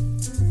about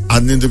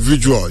an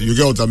individual. You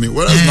get what I mean?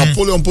 Whereas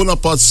Napoleon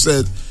Bonaparte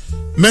said,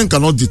 men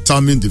cannot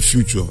determine the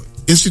future.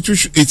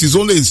 It is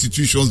only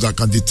institutions that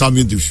can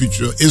determine the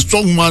future. A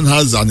strong man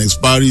has an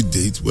expiry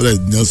date, whether it's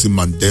Nelson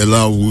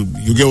Mandela,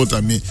 you get what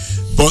I mean?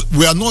 But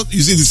we are not,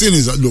 you see, the thing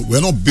is that, look,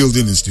 we're not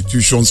building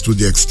institutions to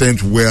the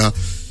extent where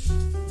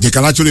they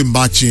can actually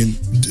march in,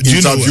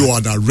 interview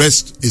and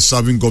arrest a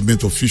serving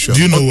government official.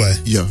 Do you know why?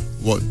 Yeah,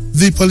 what?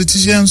 The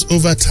politicians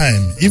over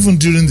time, even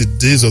during the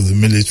days of the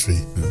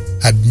military,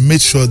 had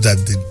made sure that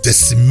they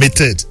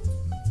decimated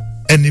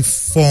any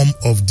form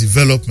of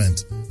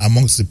development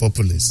amongst the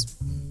populace.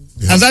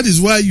 Yes. And that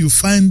is why you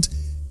find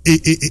a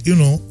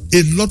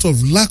lot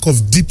of lack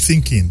of deep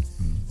thinking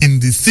in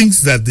the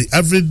things that the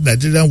average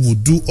Nigerian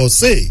would do or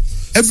say.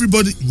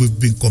 Everybody, we've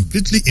been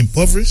completely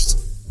impoverished,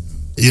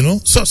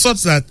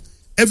 such that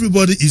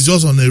everybody is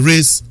just on a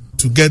race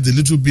to get the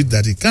little bit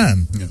that he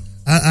can. Yeah.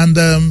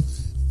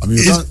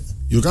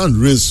 You can't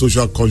raise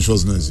social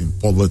consciousness in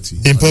poverty.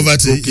 In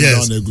poverty,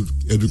 yes.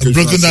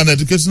 Broken down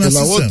educational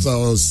system. What I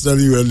was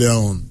telling you earlier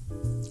on,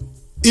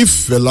 if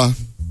Fela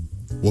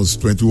was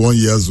 21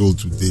 years old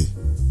today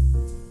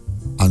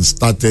and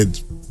started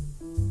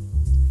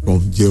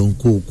from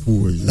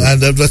Jeonkoku.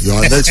 You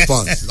are an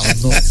expert.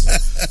 I'm not.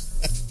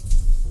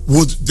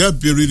 Would there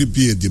really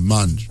be a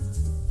demand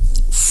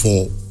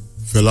for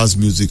Fela's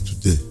music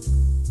today?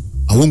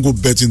 I won't go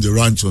betting the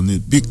ranch on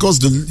it because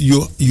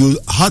you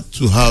had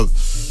to have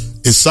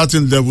a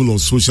certain level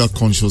of social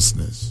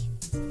consciousness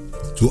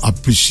to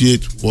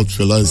appreciate what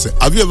Fela is saying.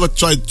 Have you ever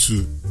tried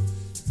to?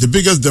 The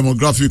biggest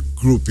demographic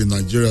group in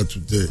Nigeria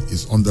today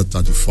is under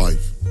 35.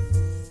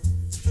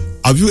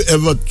 Have you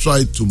ever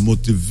tried to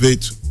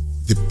motivate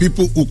the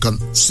people who can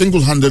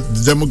the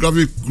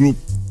demographic group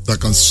that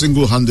can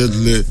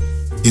single-handedly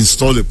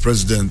install a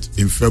president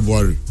in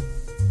February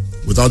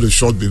without a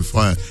shot being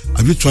fired?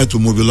 Have you tried to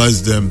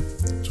mobilize them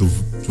to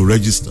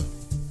register?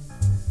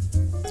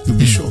 You'll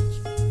be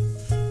shocked.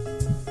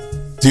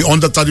 The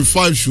under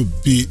 35 should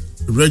be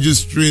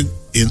registering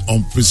in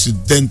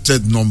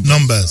unprecedented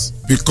numbers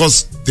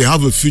because they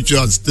have a future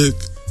at stake.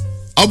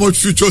 How much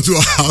future do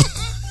I have?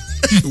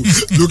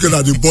 Looking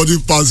at the body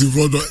parts in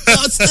front of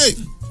at stake.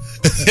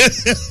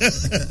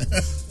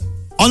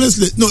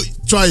 Honestly, no,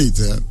 try it.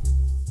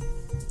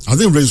 I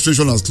think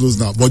registration has closed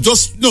now, but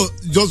just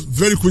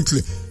very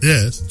quickly.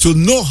 Yes. To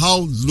know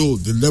how low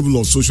the level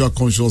of social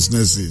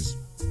consciousness is,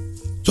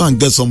 try and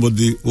get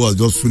somebody who has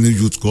just finished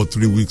youth corps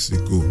 3 weeks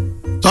ago.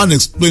 Try and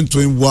explain to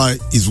him why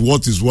it's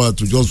worth his while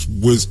to just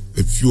waste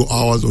a few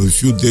hours or a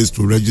few days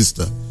to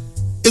register.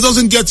 He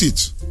doesn't get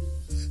it.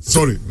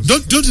 Sorry.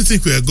 Don't you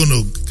think we are going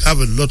to have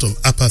a lot of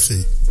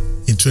apathy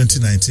in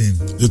 2019?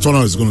 The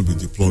turnout is going to be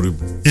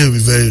deplorable. It will be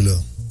very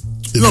low.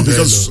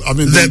 Because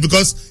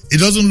it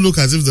doesn't look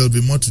as if there will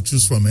be more to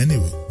choose from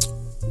anyway.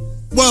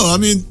 Well, I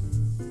mean,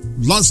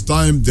 last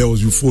time there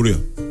was euphoria.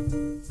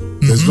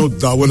 There's no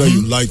doubt whether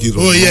you like it or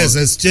not. Oh yes,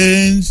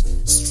 exchange,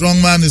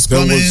 strongman is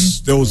coming.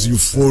 There was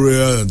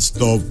euphoria and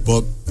stuff,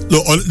 but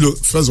look,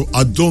 first of all,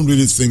 I don't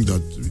really think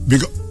that,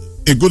 because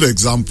a good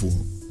example,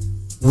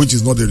 which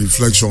is not a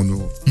reflection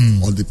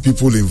on the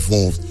people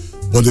involved,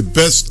 but the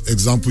best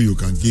example you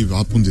can give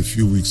happened a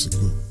few weeks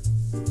ago.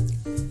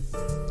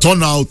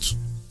 Turnout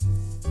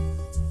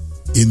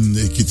in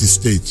Ekiti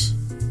State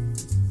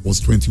was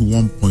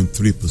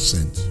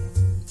 21.3%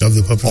 of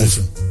the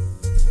population.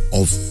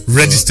 Of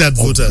registered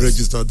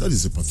voters. That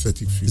is a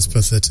pathetic figure. It's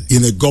pathetic.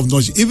 In a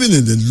governorship, even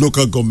in the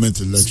local government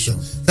election.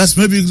 That's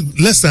maybe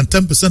less than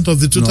 10% of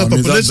the total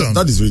population.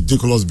 That is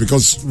ridiculous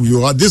because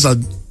these are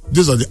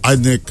the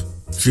INEC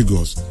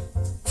figures.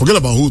 Forget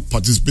about who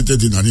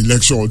participated in an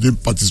election or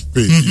didn't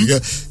participate.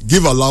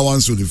 Give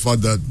allowance to the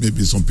fact that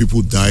maybe some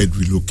people died,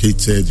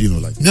 relocated,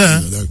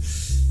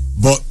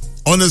 but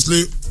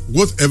honestly,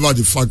 whatever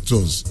the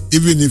factors,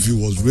 even if it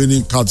was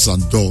raining cats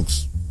and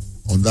dogs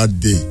on that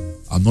day,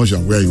 I'm not sure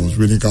where it was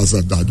raining cats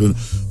and dogs,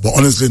 but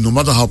honestly, no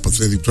matter how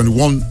pathetic,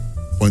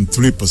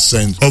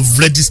 21.3% of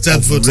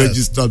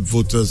registered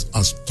voters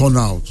as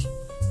turnout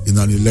in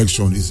an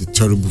election is a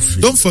terrible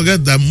figure. Don't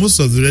forget that most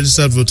of the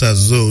registered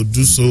voters, though,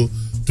 do so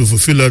to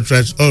fulfill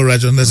all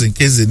righteousness in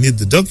case they need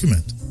the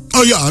document.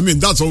 Oh yeah, I mean,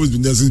 that's always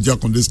been there since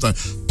Jack on this time.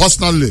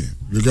 Personally,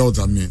 you get what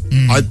I mean?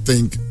 I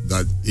think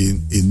that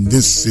in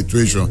this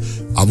situation,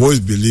 I've always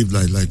believed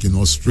like in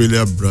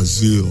Australia,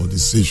 Brazil, or the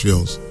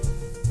Seychelles,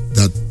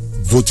 that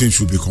voting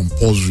should be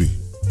compulsory,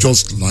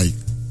 just like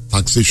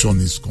taxation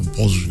is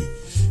compulsory.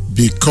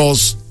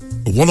 Because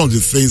one of the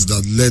things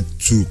that led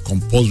to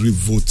compulsory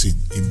voting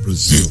in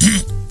Brazil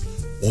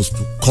was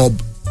to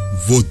curb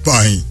vote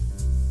buying.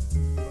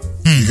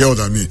 You get what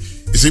I mean?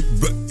 You see,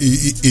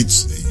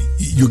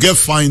 you get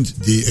fined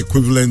the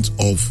equivalent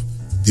of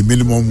the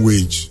minimum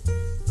wage,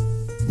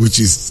 which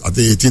is I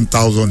think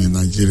 18,000 in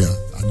Nigeria.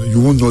 You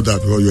won't know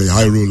that because you're a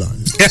high roller.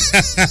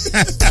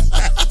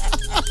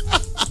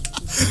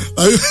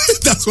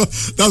 That's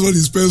what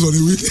he spends on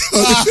a week.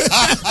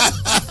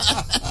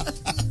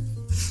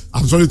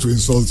 I'm sorry to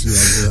insult you. You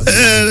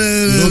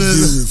don't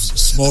deal with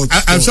small.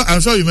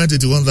 I'm sure you meant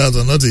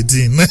 81,000, not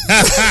 18.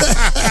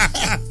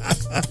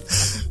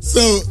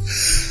 So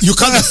you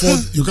can't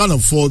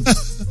afford.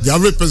 The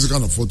average person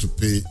can't afford to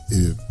pay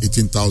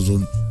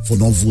 18,000 for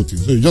non-voting.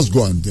 So you just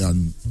go and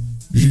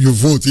you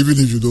vote, even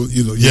if you don't.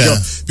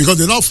 Because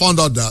they now found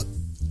out that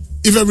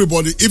if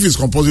it's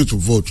compulsory to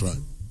vote, right,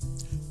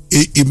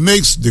 it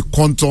makes the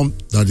quantum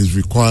that is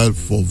required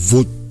for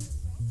vote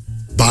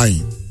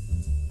buying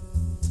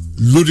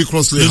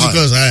ludicrously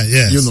high.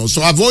 Yes.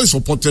 So I've always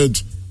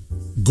supported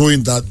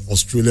going that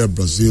Australia,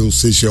 Brazil,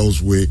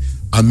 Seychelles way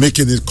and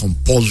making it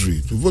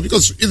compulsory to vote,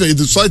 because in the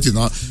society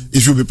now, it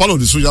should be part of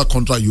the social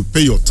contract. You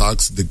pay your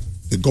tax, the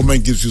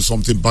government gives you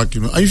something back,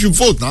 and you should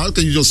vote. Now, how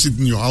can you just sit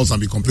in your house and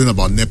be complaining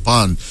about NEPA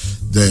and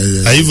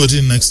Are you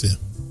voting next year?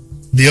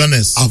 Be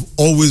honest. I've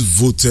always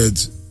voted.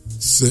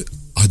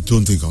 I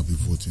don't think I'll be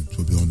voting,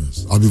 to be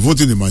honest. I'll be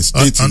voting in my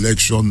state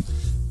election.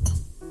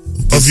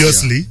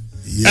 Obviously.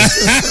 Yeah.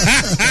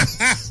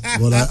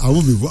 But I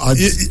won't be voting.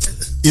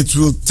 It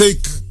will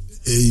take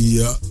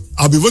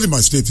I'll be voting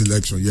my state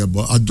election,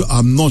 but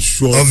I'm not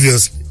sure.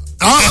 Obviously.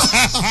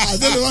 I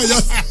don't know why.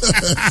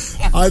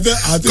 I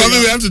think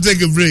we have to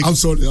take a break. I'm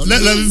sorry. We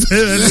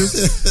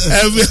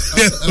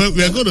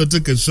are going to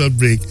take a short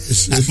break.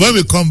 When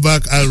we come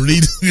back, I'll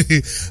read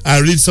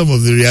some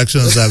of the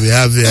reactions that we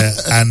have here,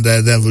 and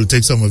then we'll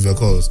take some of your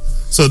calls.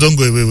 So don't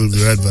go away. We'll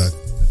be right back.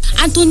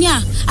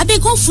 Antonia, I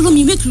beg come follow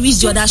me, make we reach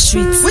the other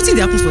street. What did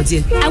happen for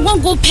there? I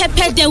won't go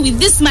pepper them with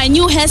this my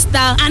new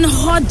hairstyle and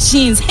hot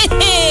jeans.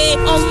 Hey,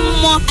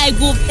 I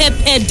go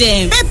pepper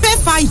them. Pepper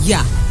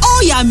fire.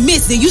 All your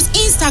mates, they use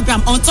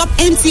Instagram on top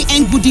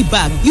MTN goodie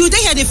bag. You dey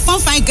hear the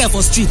fine girl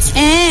for street.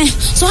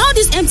 So how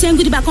this MTN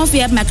goodie bag come for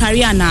help my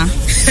career now?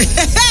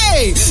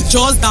 Hey,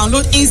 just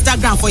download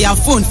Instagram for your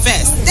phone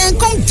first. Then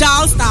come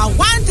dial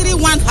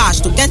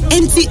 *131# to get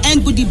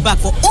MTN goodie bag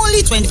for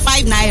only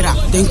 25 naira.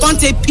 Then come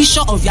take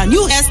picture of your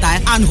new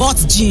hairstyle and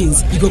hot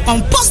jeans. You go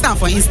come post them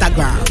for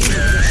Instagram.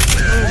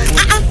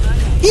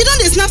 You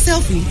don't snap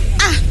selfie?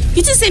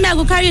 You think say me I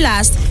go carry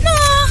last? No.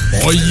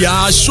 Oh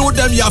yeah, show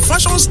them your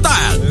fashion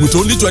style. With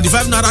only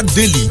 25 naira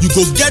daily, you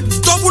go get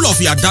double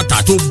of your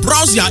data to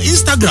browse your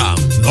Instagram.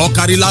 No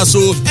carry last, so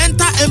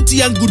enter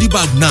MTN goodie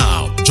bag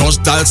now.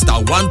 Just dial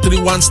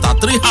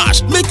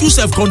 *131*3#. Make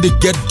yourself come to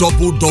get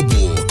double.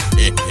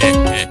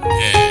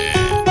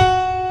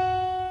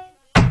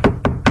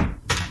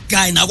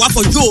 Guy, now what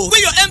for you?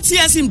 Where your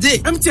MTN SIM day?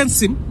 MTN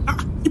SIM?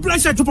 You play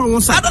share drop on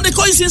one side. I don't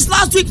call you since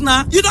last week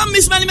now. You don't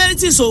miss many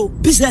things. So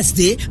business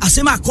day, I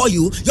say I call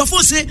you. Your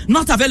phone say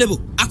not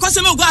available. I call say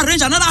me go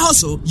arrange another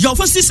hustle. Your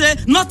phone still say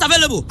not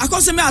available. I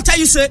call say me I tell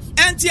you say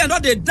MTN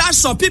not they dash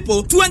some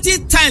people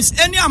 20 times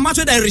any amount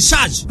where they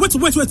recharge. Wait.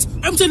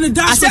 MTN they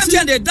dash. I say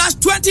MTN they dash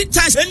 20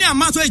 times any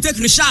amount where you take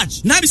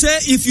recharge. Now be say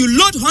if you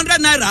load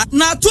 100 naira,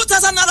 now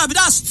 2,000 naira be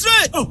that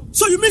straight. Oh,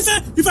 so you mean say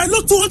if I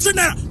load 200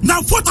 naira, now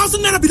 4,000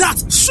 naira be that?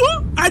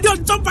 Sure. I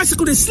don't jump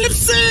bicycle they slip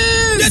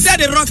sim. They say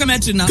they rock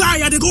commentary now.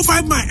 Guy, I they go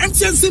find my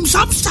MTN SIM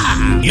sharp.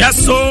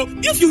 Yes, so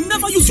if you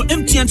never use your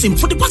MTN SIM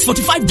for the past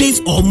 45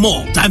 days or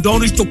more, time don't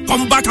reach to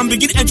come back and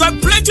begin enjoy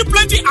plenty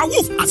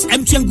awoof as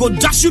MTN go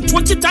dash you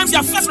 20 times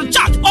your first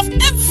recharge of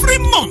every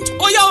month.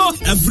 Oh yo,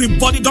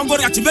 everybody don't go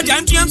reactivate your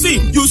MTN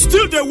SIM. You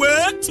still there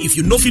wait? If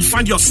you know fit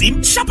find your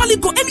SIM, sharply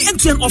go any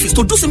MTN office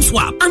to do SIM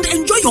swap and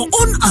enjoy your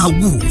own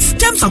awoof.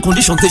 Terms and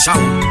conditions they shall.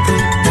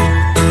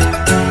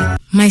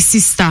 My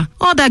sister,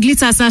 all that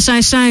glitters and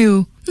shine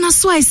you. Now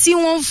so I see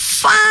one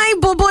fine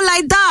bobo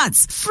like that.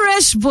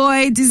 Fresh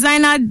boy,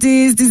 designer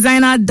this,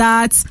 designer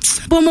that.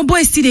 But my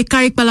boy still they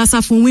carry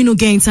palasa phone we no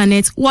get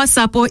internet,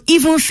 WhatsApp or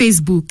even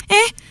Facebook.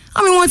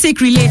 I mean want take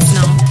relate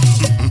now.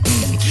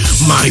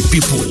 My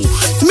people,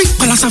 make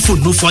Palasa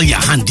phone no fall your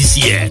hand this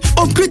year.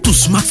 Upgrade to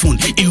smartphone.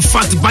 In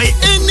fact, buy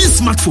any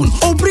smartphone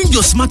or bring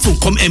your smartphone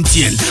come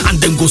MTN and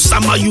then go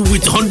summer you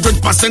with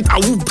 100%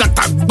 awoof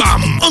data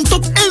bam on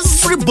top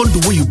every bundle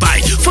where you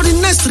buy for the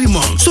next 3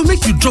 months. So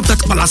make you drop that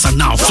Palasa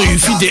now so you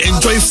feel they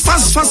enjoy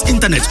fast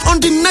internet on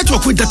the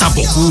network with data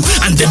boku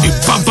and then be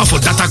bumper for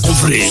data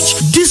coverage.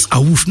 This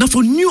awoof now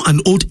for new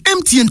and old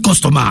MTN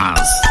customers.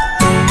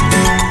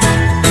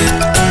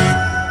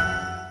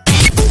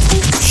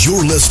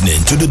 You're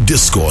listening to The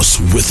Discourse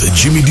with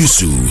Jimi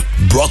Disu,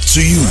 brought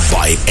to you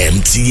by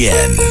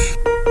MTN.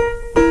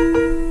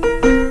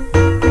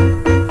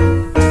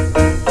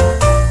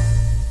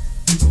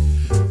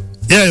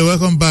 Yeah, you're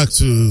welcome back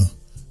to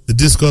The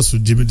Discourse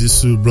with Jimi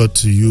Disu, brought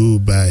to you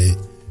by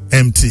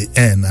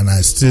MTN. And I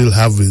still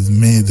have with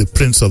me the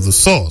Prince of the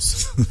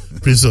Sauce,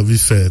 Prince of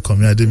Ife,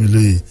 Kanmi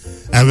Ademiluyi.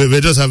 And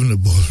we're just having a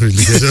ball,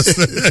 really.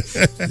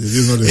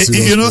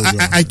 You know,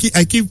 I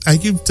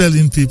keep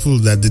telling people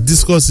that the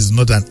Discourse is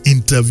not an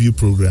interview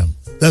program.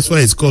 That's why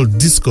it's called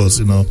Discourse.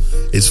 You know,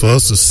 it's for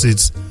us to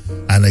sit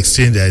and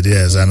exchange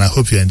ideas. And I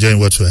hope you're enjoying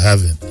what we're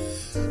having.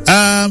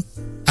 I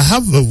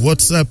have a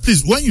WhatsApp.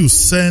 Please, when you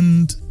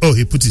send,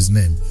 he put his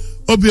name.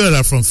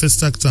 Obiola from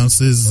Festac Town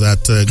says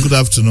that good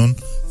afternoon.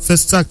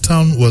 Festac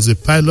Town was a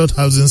pilot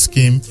housing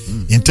scheme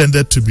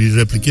intended to be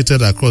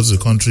replicated across the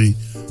country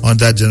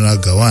under General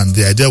Gawan.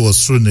 The idea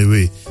was thrown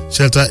away.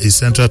 Shelter is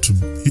central to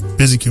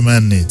basic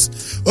human needs.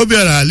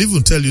 Obiola, I'll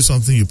even tell you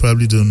something you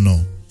probably don't know.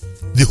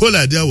 The whole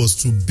idea was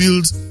to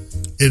build,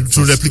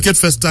 to replicate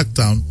Festac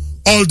Town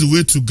all the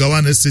way to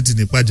Gawan Estate in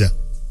Ipaja.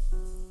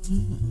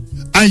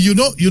 And you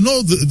know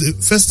the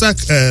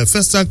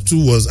Festac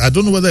 2 was, I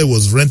don't know whether it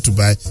was rent to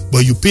buy,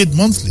 but you paid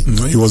monthly.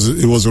 No, it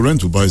was a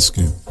rent to buy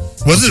scheme.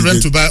 Was it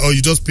rent to buy or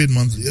you just paid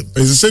monthly? It's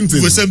the same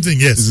thing. It's the same thing,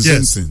 yes. It's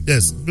the same thing.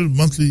 Yes,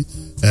 monthly.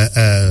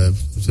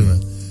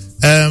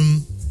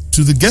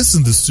 To the guests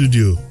in the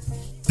studio,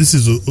 this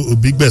is a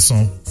big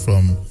person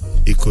from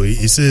Ikoyi.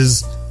 He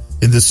says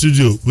in the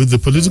studio, with the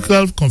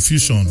political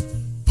confusion,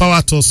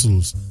 power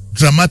tussles,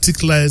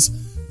 dramatic lies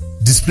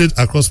displayed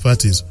across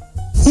parties,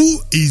 who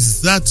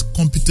is that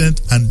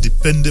competent and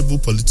dependable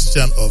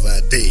politician of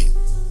our day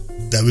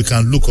that we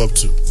can look up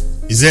to?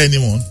 Is there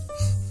anyone?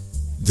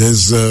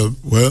 There's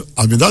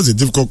that's a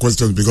difficult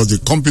question because the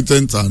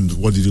competent and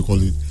what did you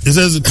call it? It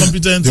says the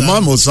competent. The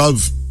man must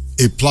have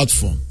a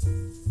platform.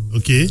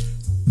 Okay.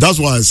 That's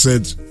why I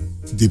said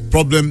the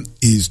problem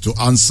is to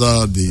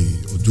answer the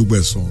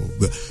Odugbe song.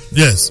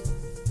 Yes.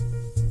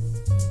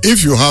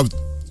 if you have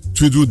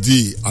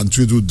Tweedledee and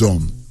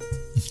Tweedledum,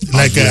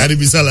 like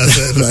Adibisala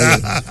said,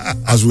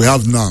 as we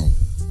have now,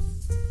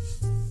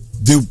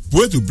 the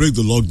way to break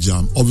the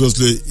logjam,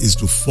 obviously, is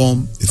to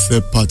form a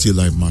third party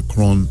like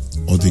Macron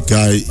or the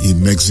guy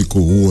in Mexico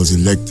who was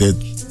elected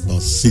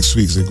about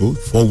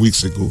 4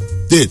 weeks ago,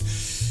 did.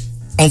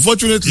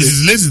 Unfortunately,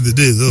 it's late in the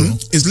day, though.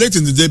 It's late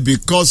in the day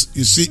because,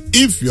 you see,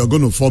 if you're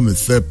going to form a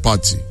third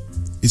party,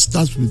 it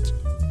starts with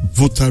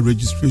voter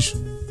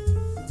registration.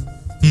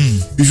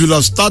 You should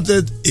have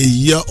started a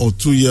year or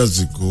 2 years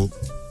ago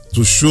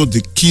to show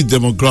the key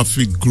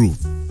demographic group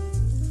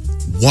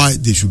why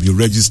they should be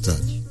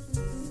registered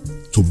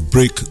to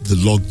break the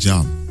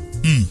logjam.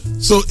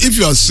 So if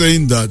you are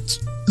saying that,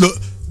 look,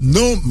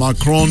 no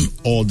Macron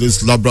or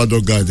this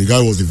Labrador guy, the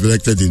guy was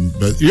elected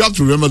but you have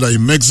to remember that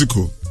in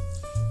Mexico,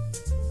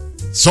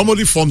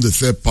 somebody formed the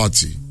third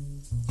party,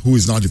 who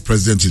is now the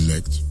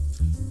president-elect,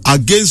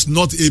 against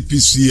not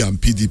APC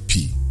and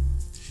PDP.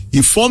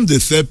 He formed the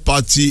third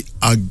party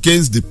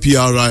against the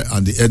PRI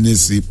and the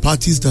NSA,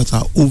 parties that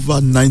are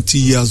over 90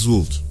 years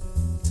old.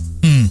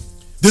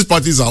 These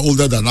parties are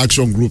older than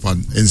Action Group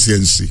and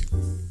NCNC.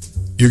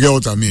 You get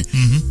what I mean?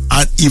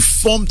 And he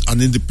formed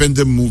an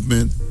independent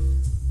movement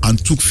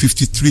and took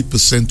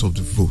 53% of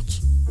the vote.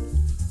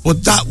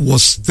 But that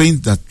was thing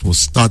that was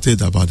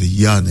started about a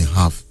year and a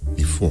half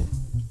before.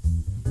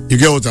 You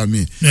get what I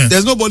mean? Yeah.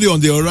 There's nobody on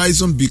the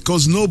horizon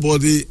because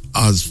nobody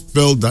has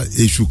felt that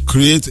they should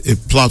create a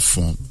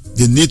platform.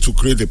 They need to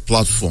create a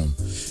platform.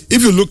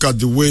 If you look at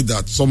the way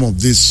that some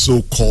of these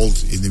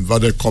so-called, in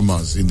inverted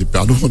commas, I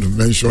don't want to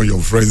mention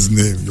your friend's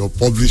name, your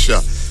publisher,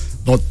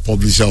 not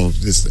publisher of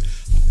this,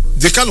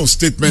 the kind of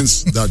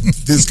statements that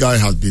this guy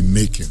has been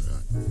making,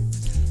 right,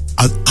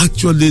 has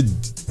actually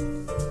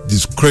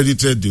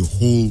discredited the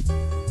whole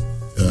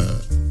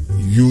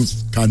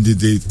youth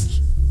candidate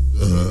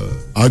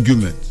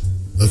argument.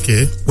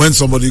 Okay. When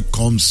somebody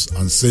comes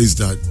and says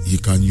that he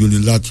can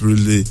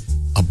unilaterally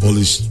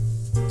abolish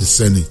the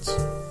Senate,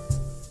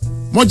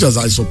 much as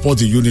I support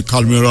a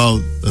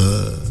unicameral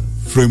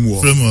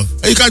framework,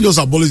 you can't just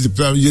abolish the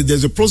president.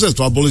 There's a process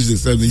to abolish the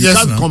Senate. You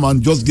can't come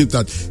and just give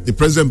that the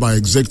president by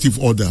executive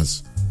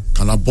orders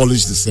can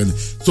abolish the Senate.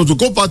 So to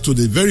go back to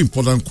the very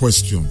important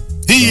question,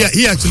 he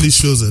actually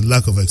shows a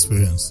lack of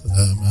experience.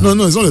 No,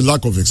 it's not a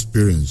lack of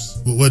experience.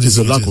 It's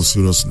a lack of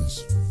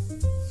seriousness.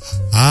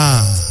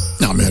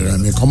 I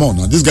mean, come on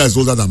now. This guy is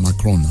older than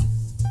Macron now.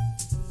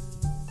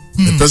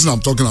 The person I'm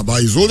talking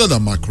about is older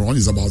than Macron.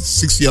 He's about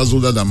 6 years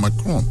older than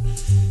Macron.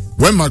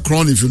 When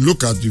Macron, if you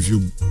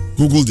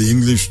Google the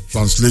English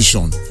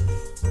translation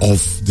of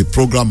the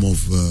program of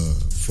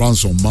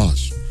France en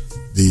Marche,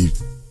 the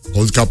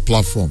political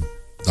platform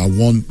that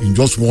won in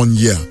just 1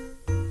 year,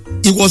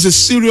 it was a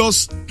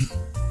serious.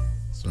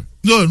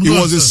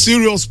 A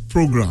serious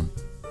program.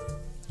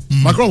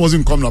 Macron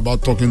wasn't coming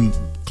about talking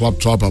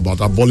claptrap about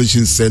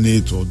abolishing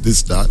Senate or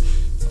this, that,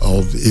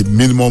 of a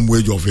minimum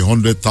wage of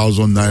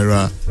 100,000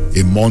 naira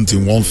a month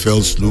in one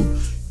fell swoop.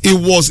 It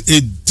was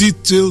a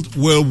detailed,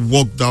 well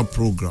worked out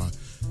program.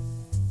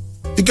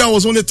 The guy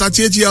was only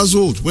 38 years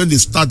old when they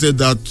started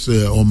that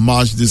on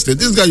March. This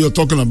guy you're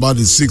talking about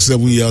is 6,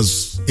 7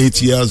 years,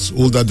 8 years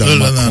older than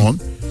Macron.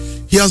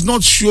 He has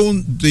not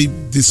shown the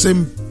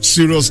same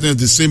seriousness,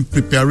 the same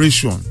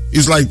preparation.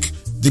 It's like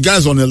the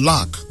guy's on a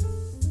lark.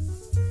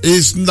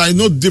 It's like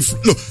no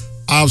different. Look,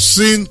 I've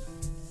seen,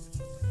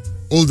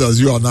 old as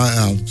you and I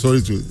am,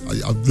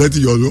 I'm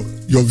letting your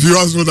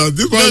viewers know that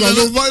this man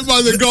is my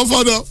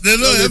grandfather. They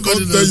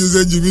come tell you,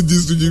 say Jimi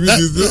Disu, Jimi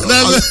Disu.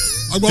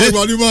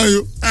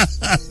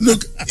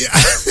 Look,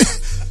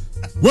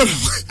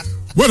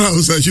 when I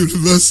was at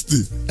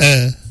university,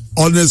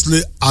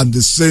 honestly, and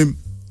the same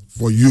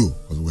for you,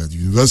 because we were at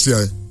university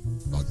at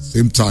the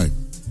same time.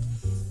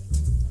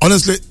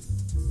 Honestly,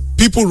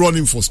 people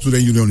running for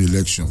student union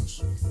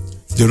elections,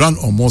 they ran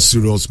on more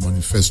serious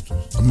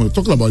manifestos. I'm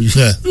talking about you.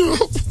 Yeah. There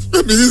was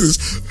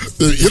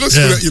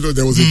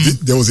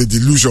a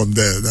delusion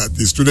there that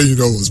the student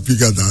union was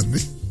bigger than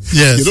me.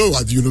 Yes.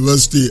 At the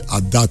university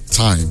at that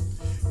time,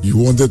 you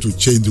wanted to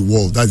change the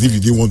world. That's if you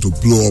didn't want to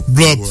blow up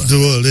the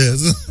world.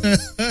 Yes. But,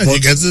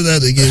 you can say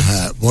that again.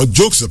 But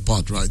jokes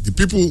apart, right? The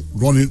people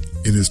running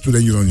in a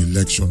student union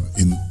election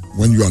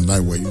when you and I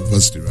were at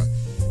university, right?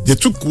 They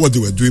took what they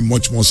were doing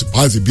much more,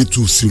 perhaps a bit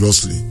too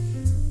seriously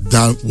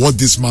than what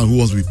this man who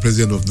wants to be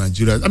president of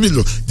Nigeria. I mean,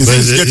 look, this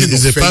is getting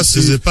offensive.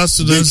 Is it past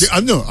students?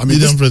 I know. I mean,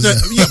 but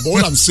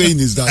what I'm saying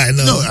is that I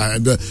know.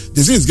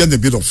 This thing is getting a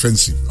bit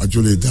offensive.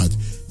 Actually, that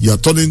you are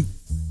turning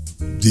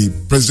the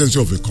presidency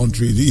of a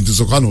country into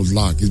some kind of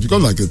lark. It's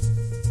become like a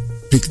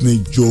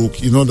picnic joke,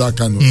 that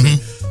kind of thing.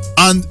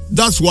 And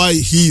that's why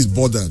he is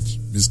bothered,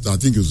 Mr. I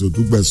think it's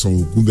Odugbeso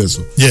or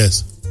Gumbeso.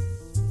 Yes.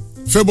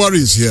 February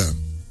is here.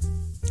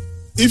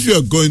 If you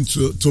are going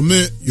to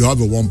me, you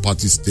have a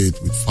one-party state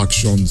with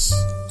factions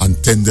and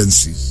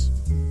tendencies.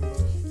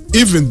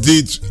 If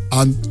indeed,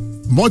 and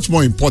much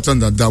more important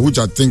than that, which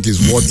I think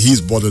is what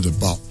he's bothered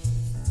about,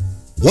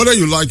 whether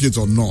you like it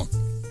or not,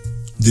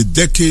 the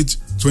decade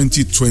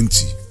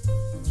 2020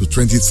 to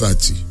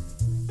 2030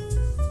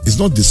 it's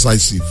not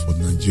decisive for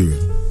Nigeria.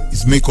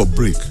 It's make or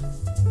break.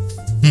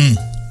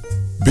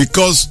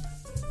 Because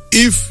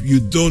if you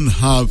don't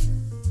have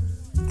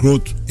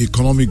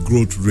economic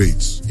growth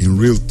rates in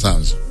real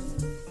terms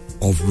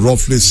of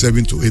roughly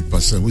 7 to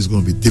 8%, which is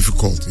going to be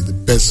difficult in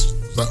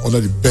under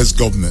the best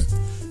government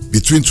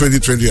between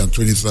 2020 and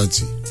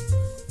 2030.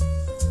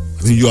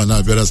 I think you and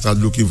I better start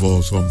looking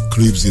for some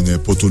cribs in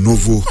Porto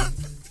Novo.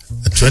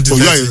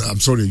 I'm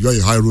sorry, you are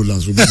a high roller,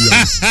 so maybe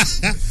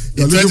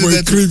you're looking for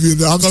a crib in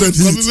Hampstead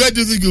Heath. Where do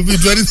you think you'll be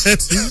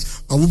 2030?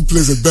 I won't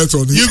place a bet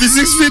on it. You'll be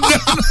 6 feet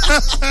down.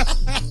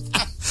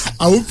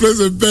 I won't place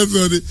a bet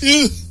on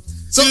it.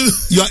 So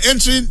you are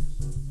entering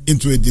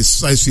into a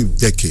decisive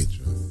decade.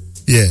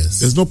 Yes.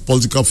 There's no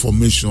political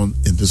formation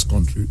in this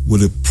country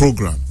with a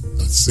program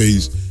that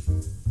says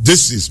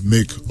this is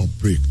make or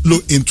break.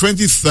 Look, in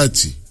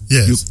 2030,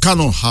 you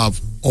cannot have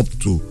up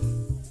to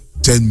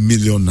 10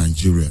 million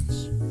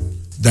Nigerians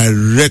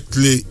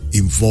directly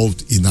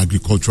involved in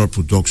agricultural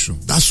production.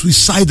 That's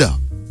suicidal.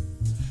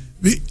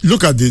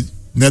 Look at the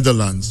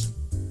Netherlands.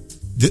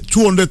 The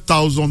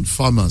 200,000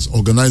 farmers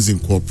organized in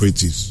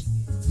cooperatives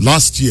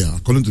last year,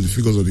 according to the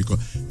figures of the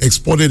economy,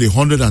 exported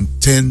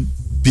 $110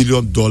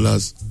 billion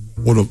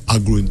worth of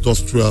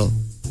agro-industrial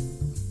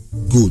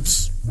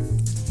goods.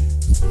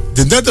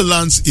 The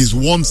Netherlands is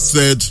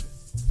 1/3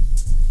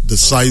 the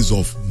size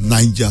of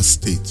Niger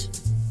State,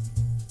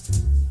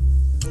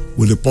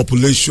 with a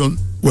population,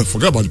 well,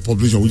 forget about the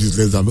population, which is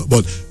less than,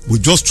 but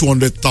with just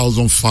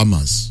 200,000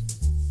 farmers.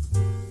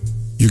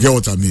 You get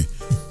what I mean?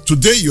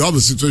 Today, you have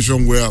a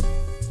situation where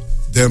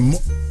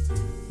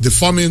the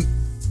farming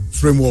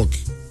framework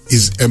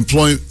is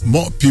employing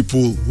more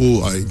people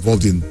who are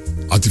involved in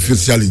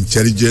artificial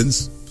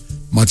intelligence,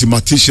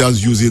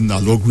 mathematicians using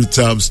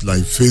algorithms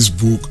like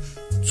Facebook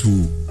to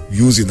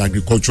use in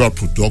agricultural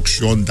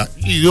production. That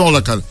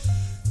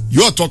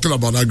you are talking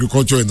about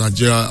agriculture in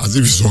Nigeria as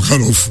if it's some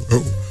kind of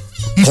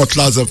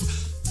cutlass.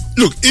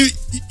 Look,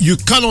 you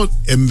cannot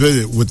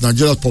embed it with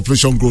Nigeria's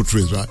population growth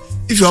rate, right?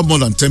 If you have more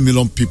than 10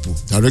 million people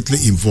directly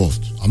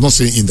involved, I'm not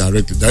saying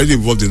indirectly, directly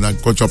involved in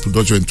agricultural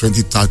production in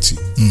 2030,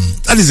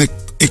 that is a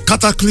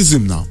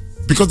cataclysm now,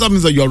 because that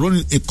means that you are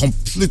running a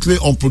completely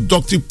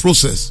unproductive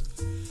process.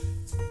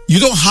 You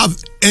don't have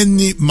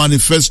any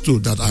manifesto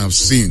that I have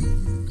seen.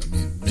 I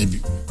mean,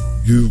 maybe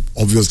you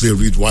obviously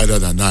read wider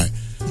than I.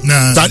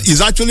 That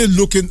is actually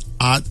looking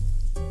at,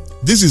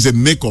 this is a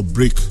make or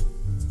break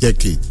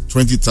decade,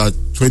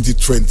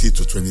 2020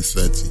 to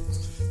 2030.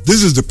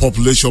 This is the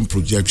population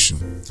projection.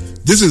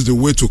 This is the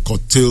way to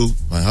curtail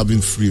by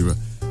having free.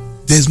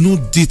 There's no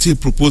detailed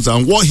proposal.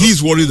 And what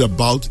he's worried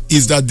about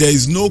is that there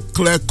is no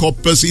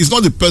clear-cut person. It's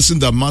not the person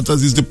that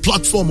matters, it's the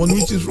platform on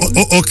which it's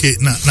running. Okay,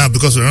 now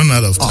because we're running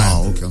out of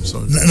time. Okay, I'm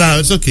sorry. Now,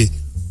 it's okay.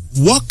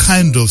 What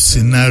kind of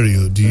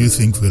scenario do you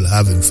think we'll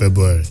have in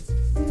February?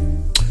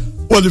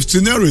 Well, the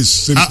scenario is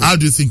simple. How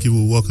do you think it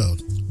will work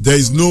out? There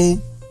is no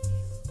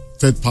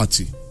third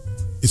party.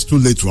 It's too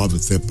late to have a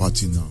third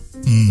party now.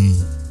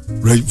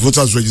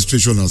 Voters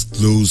registration has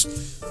closed.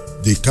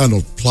 The kind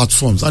of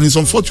platforms, and it's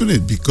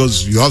unfortunate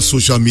because you have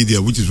social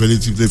media, which is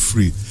relatively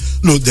free.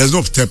 No, there's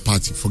no third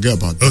party. Forget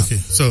about that. Okay,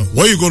 so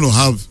what you're going to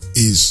have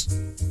is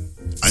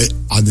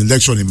an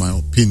election, in my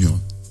opinion,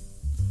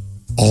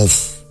 of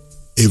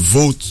a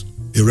vote,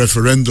 a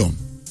referendum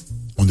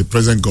on the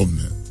present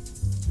government,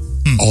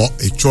 or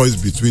a choice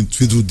between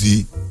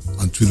Tweedledee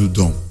and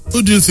Tweedledum.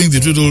 Who do you think the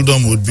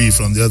Tweedledum would be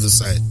from the other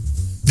side?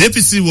 The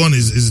APC one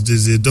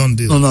is a done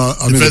deal. No,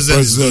 I mean the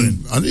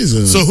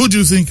president. So who do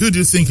you think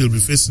he'll be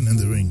facing in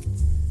the ring?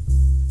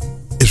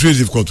 It's really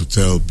difficult to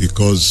tell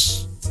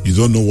because you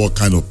don't know what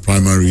kind of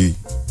primary.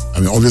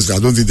 I mean, obviously, I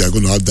don't think they're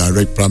going to have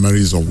direct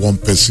primaries of one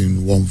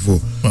person, one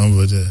vote. One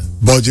vote, yeah.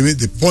 But Jimmy,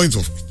 the point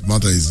of the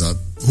matter is that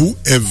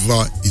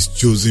whoever is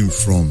chosen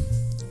from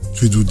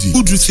Tweedledee.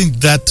 Who do you think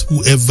that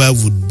whoever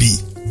would be?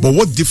 But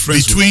what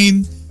difference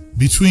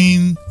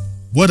between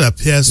what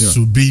appears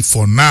to be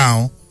for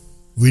now?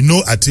 We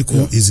know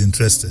Atiku is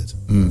interested.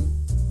 You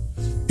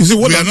see,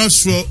 we are not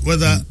sure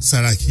whether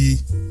Saraki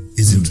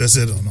is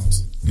interested or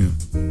not.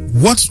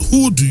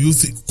 Who do you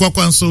think?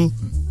 Kwakwanso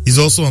is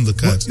also on the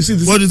card.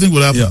 What do you think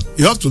will happen?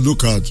 You have to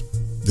look at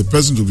the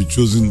person to be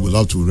chosen will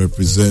have to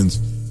represent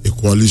a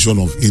coalition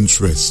of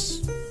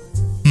interests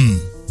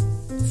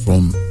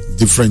from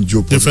different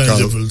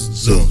geopolitical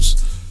zones.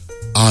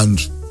 And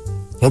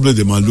probably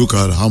they might look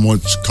at how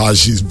much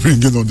cash he's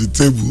bringing on the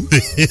table.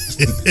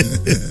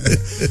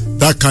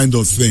 That kind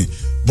of thing.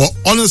 But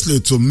honestly,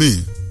 to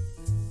me,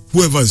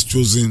 whoever is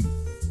chosen,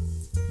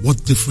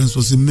 what difference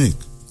does it make?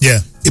 Yeah.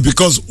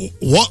 Because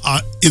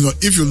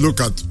if you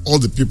look at all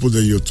the people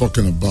that you're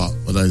talking about,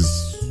 whether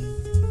it's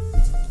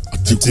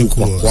Atiku,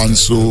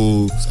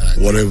 Kwakwanso,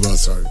 whatever,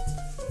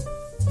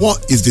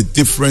 what is the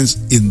difference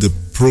in the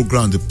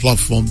program, the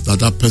platform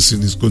that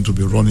person is going to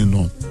be running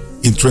on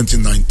in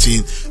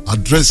 2019,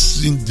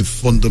 addressing the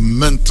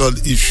fundamental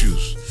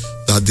issues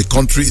that the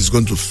country is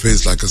going to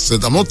face. Like I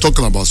said, I'm not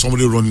talking about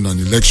somebody running an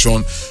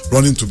election,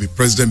 running to be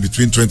president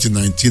between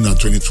 2019 and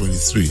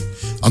 2023.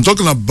 I'm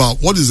talking about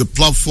what is the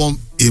platform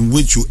in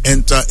which you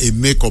enter a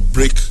make or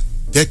break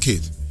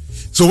decade.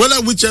 So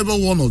whichever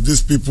one of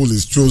these people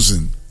is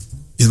chosen,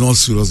 in all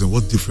seriousness,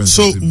 what difference?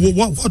 So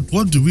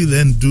what do we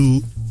then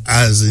do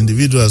as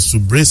individuals to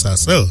brace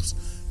ourselves?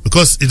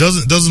 Because it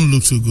doesn't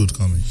look too good,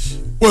 Kanmi.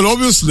 Well,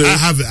 obviously, I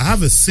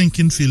have a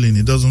sinking feeling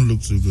it doesn't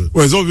look too good.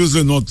 Well, it's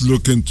obviously not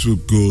looking too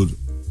good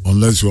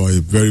unless you are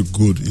a very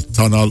good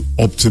eternal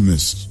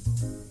optimist.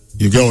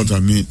 You get what I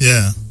mean?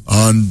 Yeah.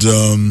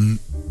 And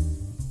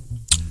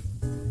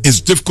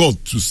it's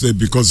difficult to say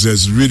because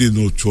there's really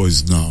no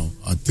choice now.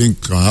 I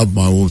think I have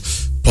my own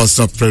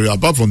personal prayer,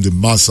 apart from the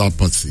mass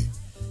apathy,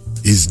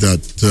 is that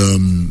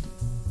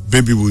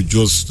maybe we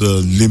just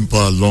limp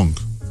along.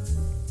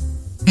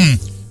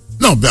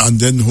 No, and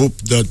then hope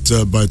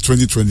that by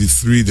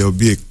 2023 there will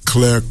be a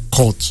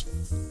clear-cut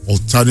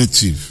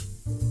alternative.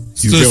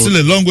 So it's still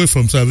a long way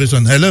from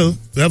salvation. Hello?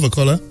 We have a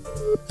caller?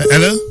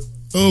 Hello?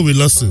 Oh, we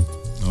lost it.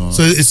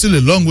 So it's still a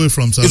long way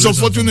from salvation. It's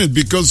unfortunate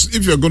because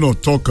if you're going to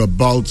talk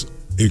about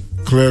a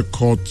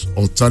clear-cut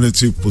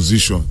alternative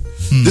position,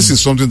 this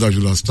is something that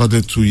should have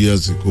started 2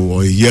 years ago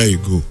or a year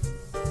ago.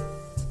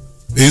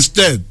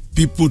 Instead,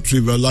 people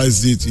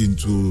trivialized it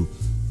into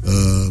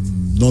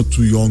not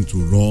too young to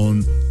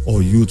run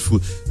or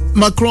youthful.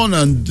 Macron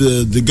and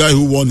the guy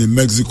who won in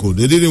Mexico,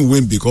 they didn't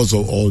win because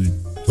of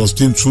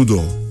Justin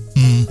Trudeau,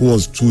 who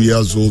was 2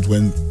 years old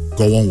when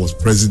Gowon was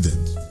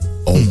president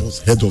or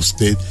was head of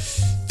state.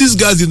 These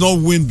guys did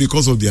not win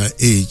because of their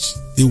age.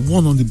 They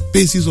won on the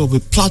basis of a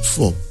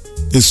platform.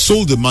 They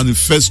sold the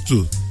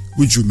manifesto,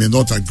 which you may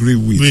not agree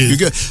with. You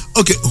get,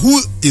 okay,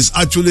 who is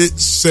actually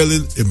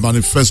selling a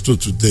manifesto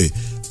today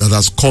that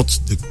has caught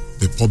the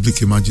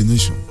public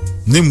imagination?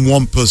 Name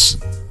one person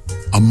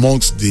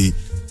amongst the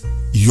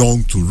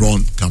young to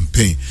run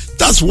campaign.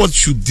 That's what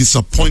should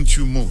disappoint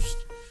you most.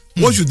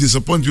 What should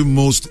disappoint you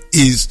most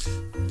is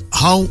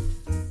how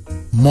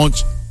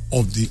much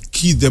of the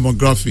key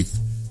demographic,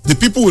 the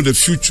people with the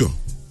future,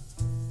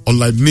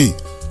 unlike me,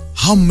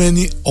 how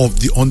many of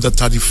the under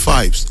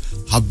 35s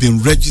have been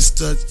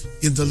registered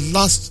in the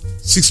last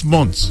 6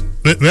 months?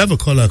 We have a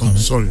caller coming.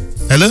 Sorry.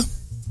 Hello?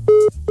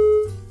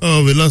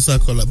 Oh, we lost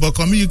that caller. But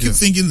Kanmi, you keep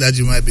thinking that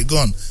you might be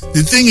gone.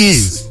 The thing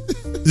is,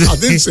 I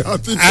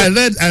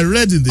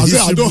read in the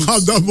history I don't books,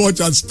 have that much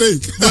at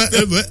stake. but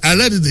I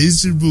read in the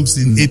history books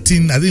in I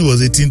think it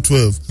was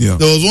 1812. Yeah.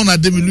 There was one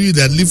Ademiluyi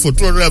that lived for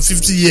 250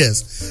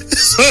 years.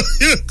 So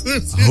I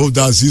hope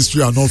that's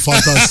history and not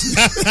fantasy.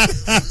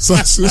 So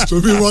it seems to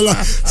me more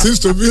like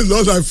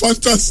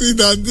fantasy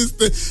than this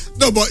thing.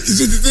 No, but you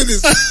see, the thing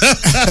is, the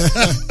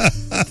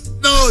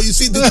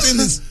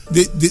thing is,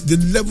 the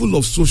level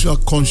of social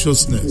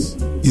consciousness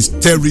is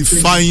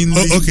terrifying.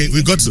 Okay,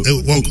 we got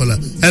one caller.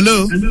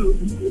 Hello?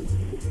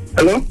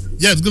 Hello?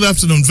 Yes, good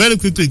afternoon. Very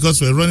quickly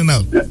because we're running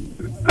out.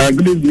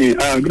 Good evening.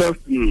 Good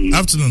afternoon.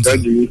 Afternoon, sir.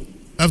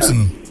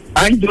 Afternoon.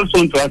 I just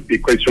want to ask a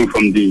question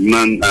from the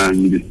man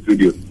in the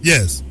studio.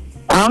 Yes.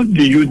 How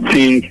do you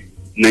think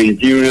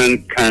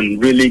Nigerians can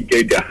really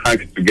get their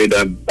acts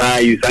together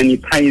by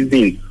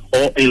sanitizing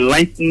or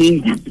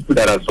enlightening the people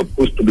that are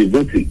supposed to be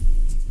voting,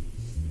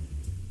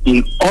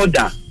 in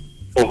order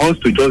for us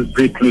to just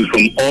break loose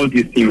from all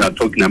these things we are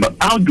talking about?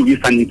 How do we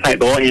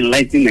sanitize or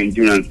enlighten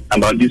Nigerians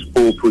about this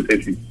whole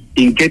process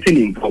in getting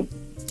involved?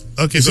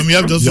 Okay, so we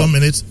have just 1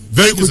 minute.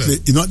 Very quickly,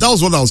 that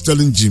was what I was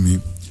telling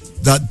Jimmy,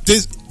 that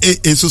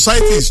a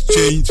society is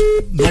changed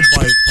not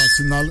by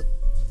personality.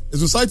 A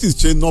society is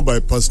changed not by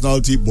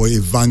personality, but a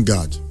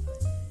vanguard.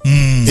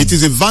 It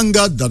is a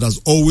vanguard that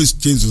has always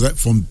changed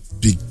from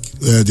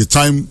the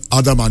time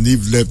Adam and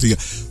Eve left.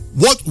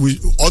 What we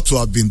ought to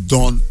have been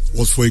done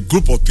was for a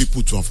group of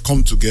people to have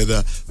come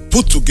together,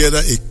 put together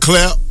a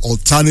clear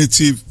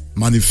alternative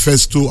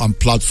manifesto and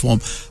platform,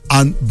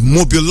 and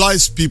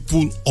mobilize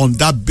people on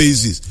that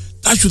basis.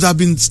 That should have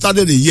been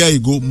started a year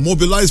ago.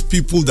 Mobilize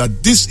people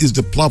that this is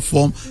the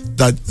platform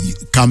that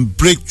can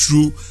break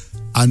through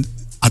and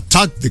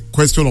attack the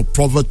question of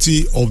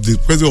poverty, of the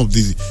question of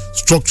the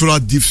structural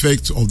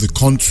defects of the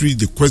country,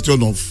 the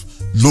question of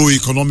low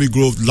economic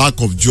growth,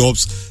 lack of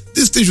jobs.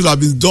 This thing should have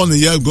been done a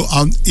year ago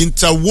and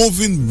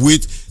interwoven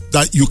with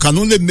that you can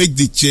only make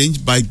the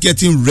change by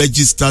getting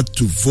registered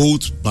to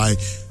vote, by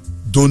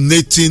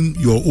donating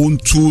your own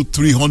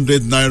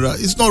 200-300 naira.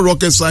 It's not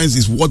rocket science.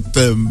 It's what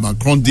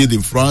Macron did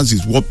in France.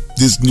 It's what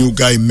this new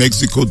guy in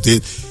Mexico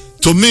did.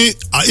 To me,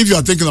 if you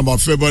are thinking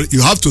about February,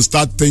 you have to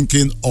start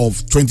thinking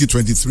of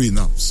 2023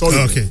 now. Sorry.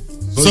 Okay.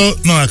 So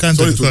no, I can't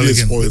take the call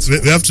again.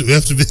 We have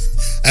to be.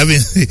 I mean,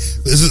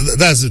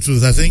 that's the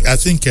truth. I think,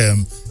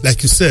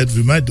 like you said,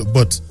 we might.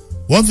 But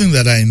one thing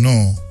that I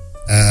know,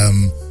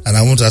 and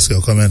I want to ask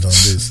your comment on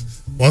this.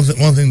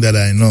 One thing that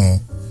I know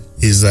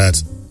is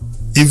that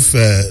if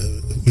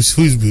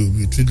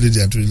we treat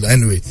Lydia and treat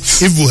anyway,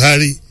 if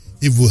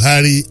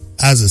Buhari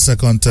has a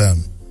second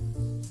term,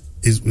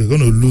 we're going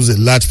to lose a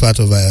large part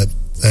of our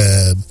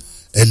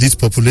elite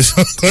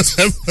population because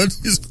everybody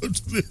is going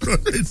to be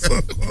running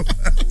for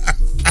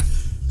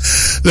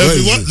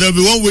There'll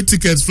be one-way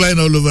tickets flying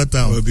all over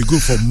town. It'll be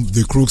good for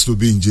the crooks to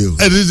be in jail.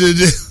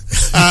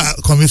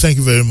 Kanmi, thank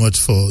you very much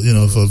for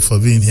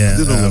being here. I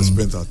didn't know we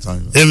spent our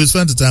time. Yeah, we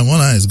spent the time.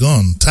 1 hour is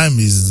gone. Time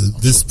is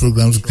this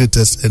program's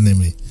greatest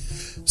enemy.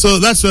 So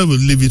that's where we'll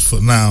leave it for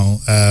now.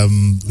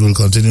 We'll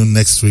continue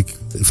next week.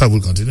 In fact,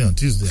 we'll continue on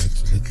Tuesday,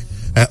 actually.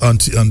 On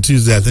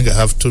Tuesday, I think I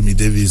have Tommy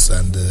Davis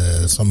and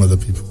some other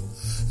people.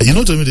 You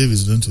know Tommy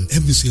Davis, don't you?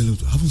 Let me say hello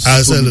to him.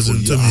 I'll say hello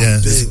to Tommy.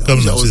 Yeah,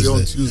 coming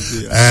on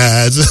Tuesday.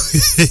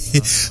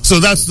 So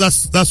that's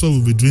what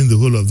we'll be doing the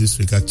whole of this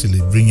week,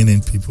 actually, bringing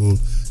in people.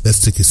 Let's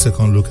take a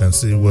second look and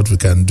see what we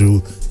can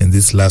do in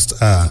this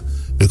last hour.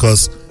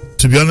 Because,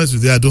 to be honest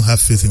with you, I don't have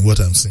faith in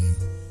what I'm saying.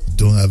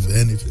 Don't have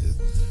any faith.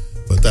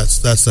 But that's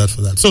that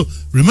for that. So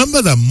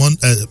remember that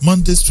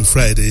Mondays to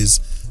Fridays,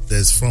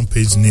 there's front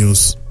page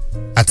news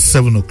at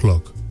 7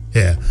 o'clock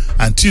here.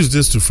 And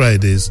Tuesdays to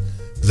Fridays,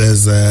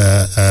 there's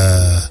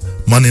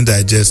Morning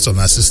Digest on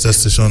our sister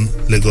station,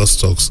 Lagos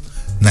Talks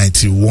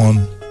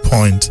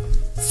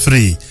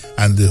 91.3.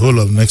 And the whole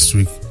of next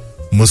week,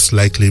 most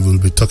likely, we'll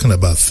be talking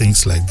about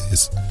things like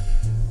this.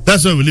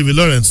 That's where we leave it.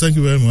 Lawrence, thank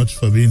you very much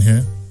for being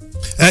here.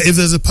 If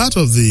there's a part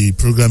of the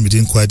program you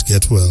didn't quite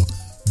get well,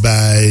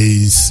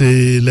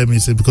 let me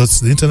say, because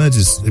the internet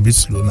is a bit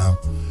slow now,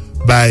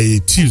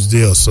 by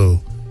Tuesday or so,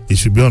 it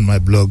should be on my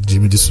blog,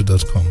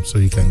 jimidisu.com, so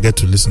you can get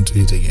to listen to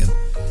it again.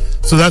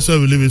 So that's where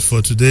we leave it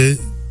for today.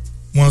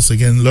 Once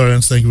again,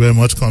 Lawrence, thank you very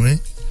much, Kanmi.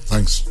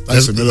 Thanks,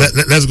 Emilio.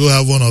 Let's go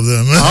have one of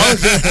them.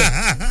 Okay.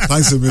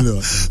 Thanks,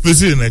 Emilio. We'll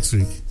see you next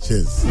week.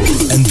 Cheers.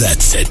 And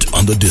that's it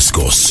on The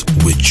Discourse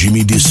with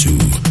Jimi Disu,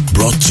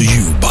 brought to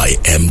you by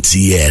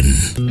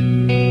MTN.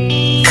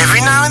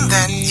 Every now and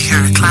then, you hear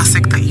a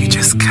classic that you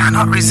just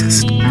cannot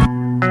resist.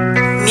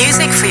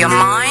 Music for your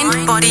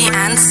mind, body,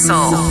 and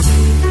soul.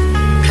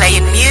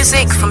 Playing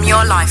music from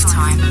your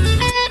lifetime.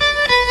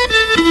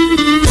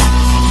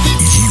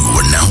 You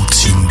are now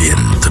tuned in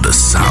to the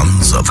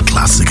sounds of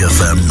Classic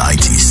FM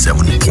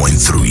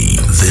 97.3.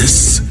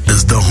 This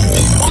is the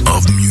home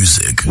of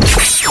music.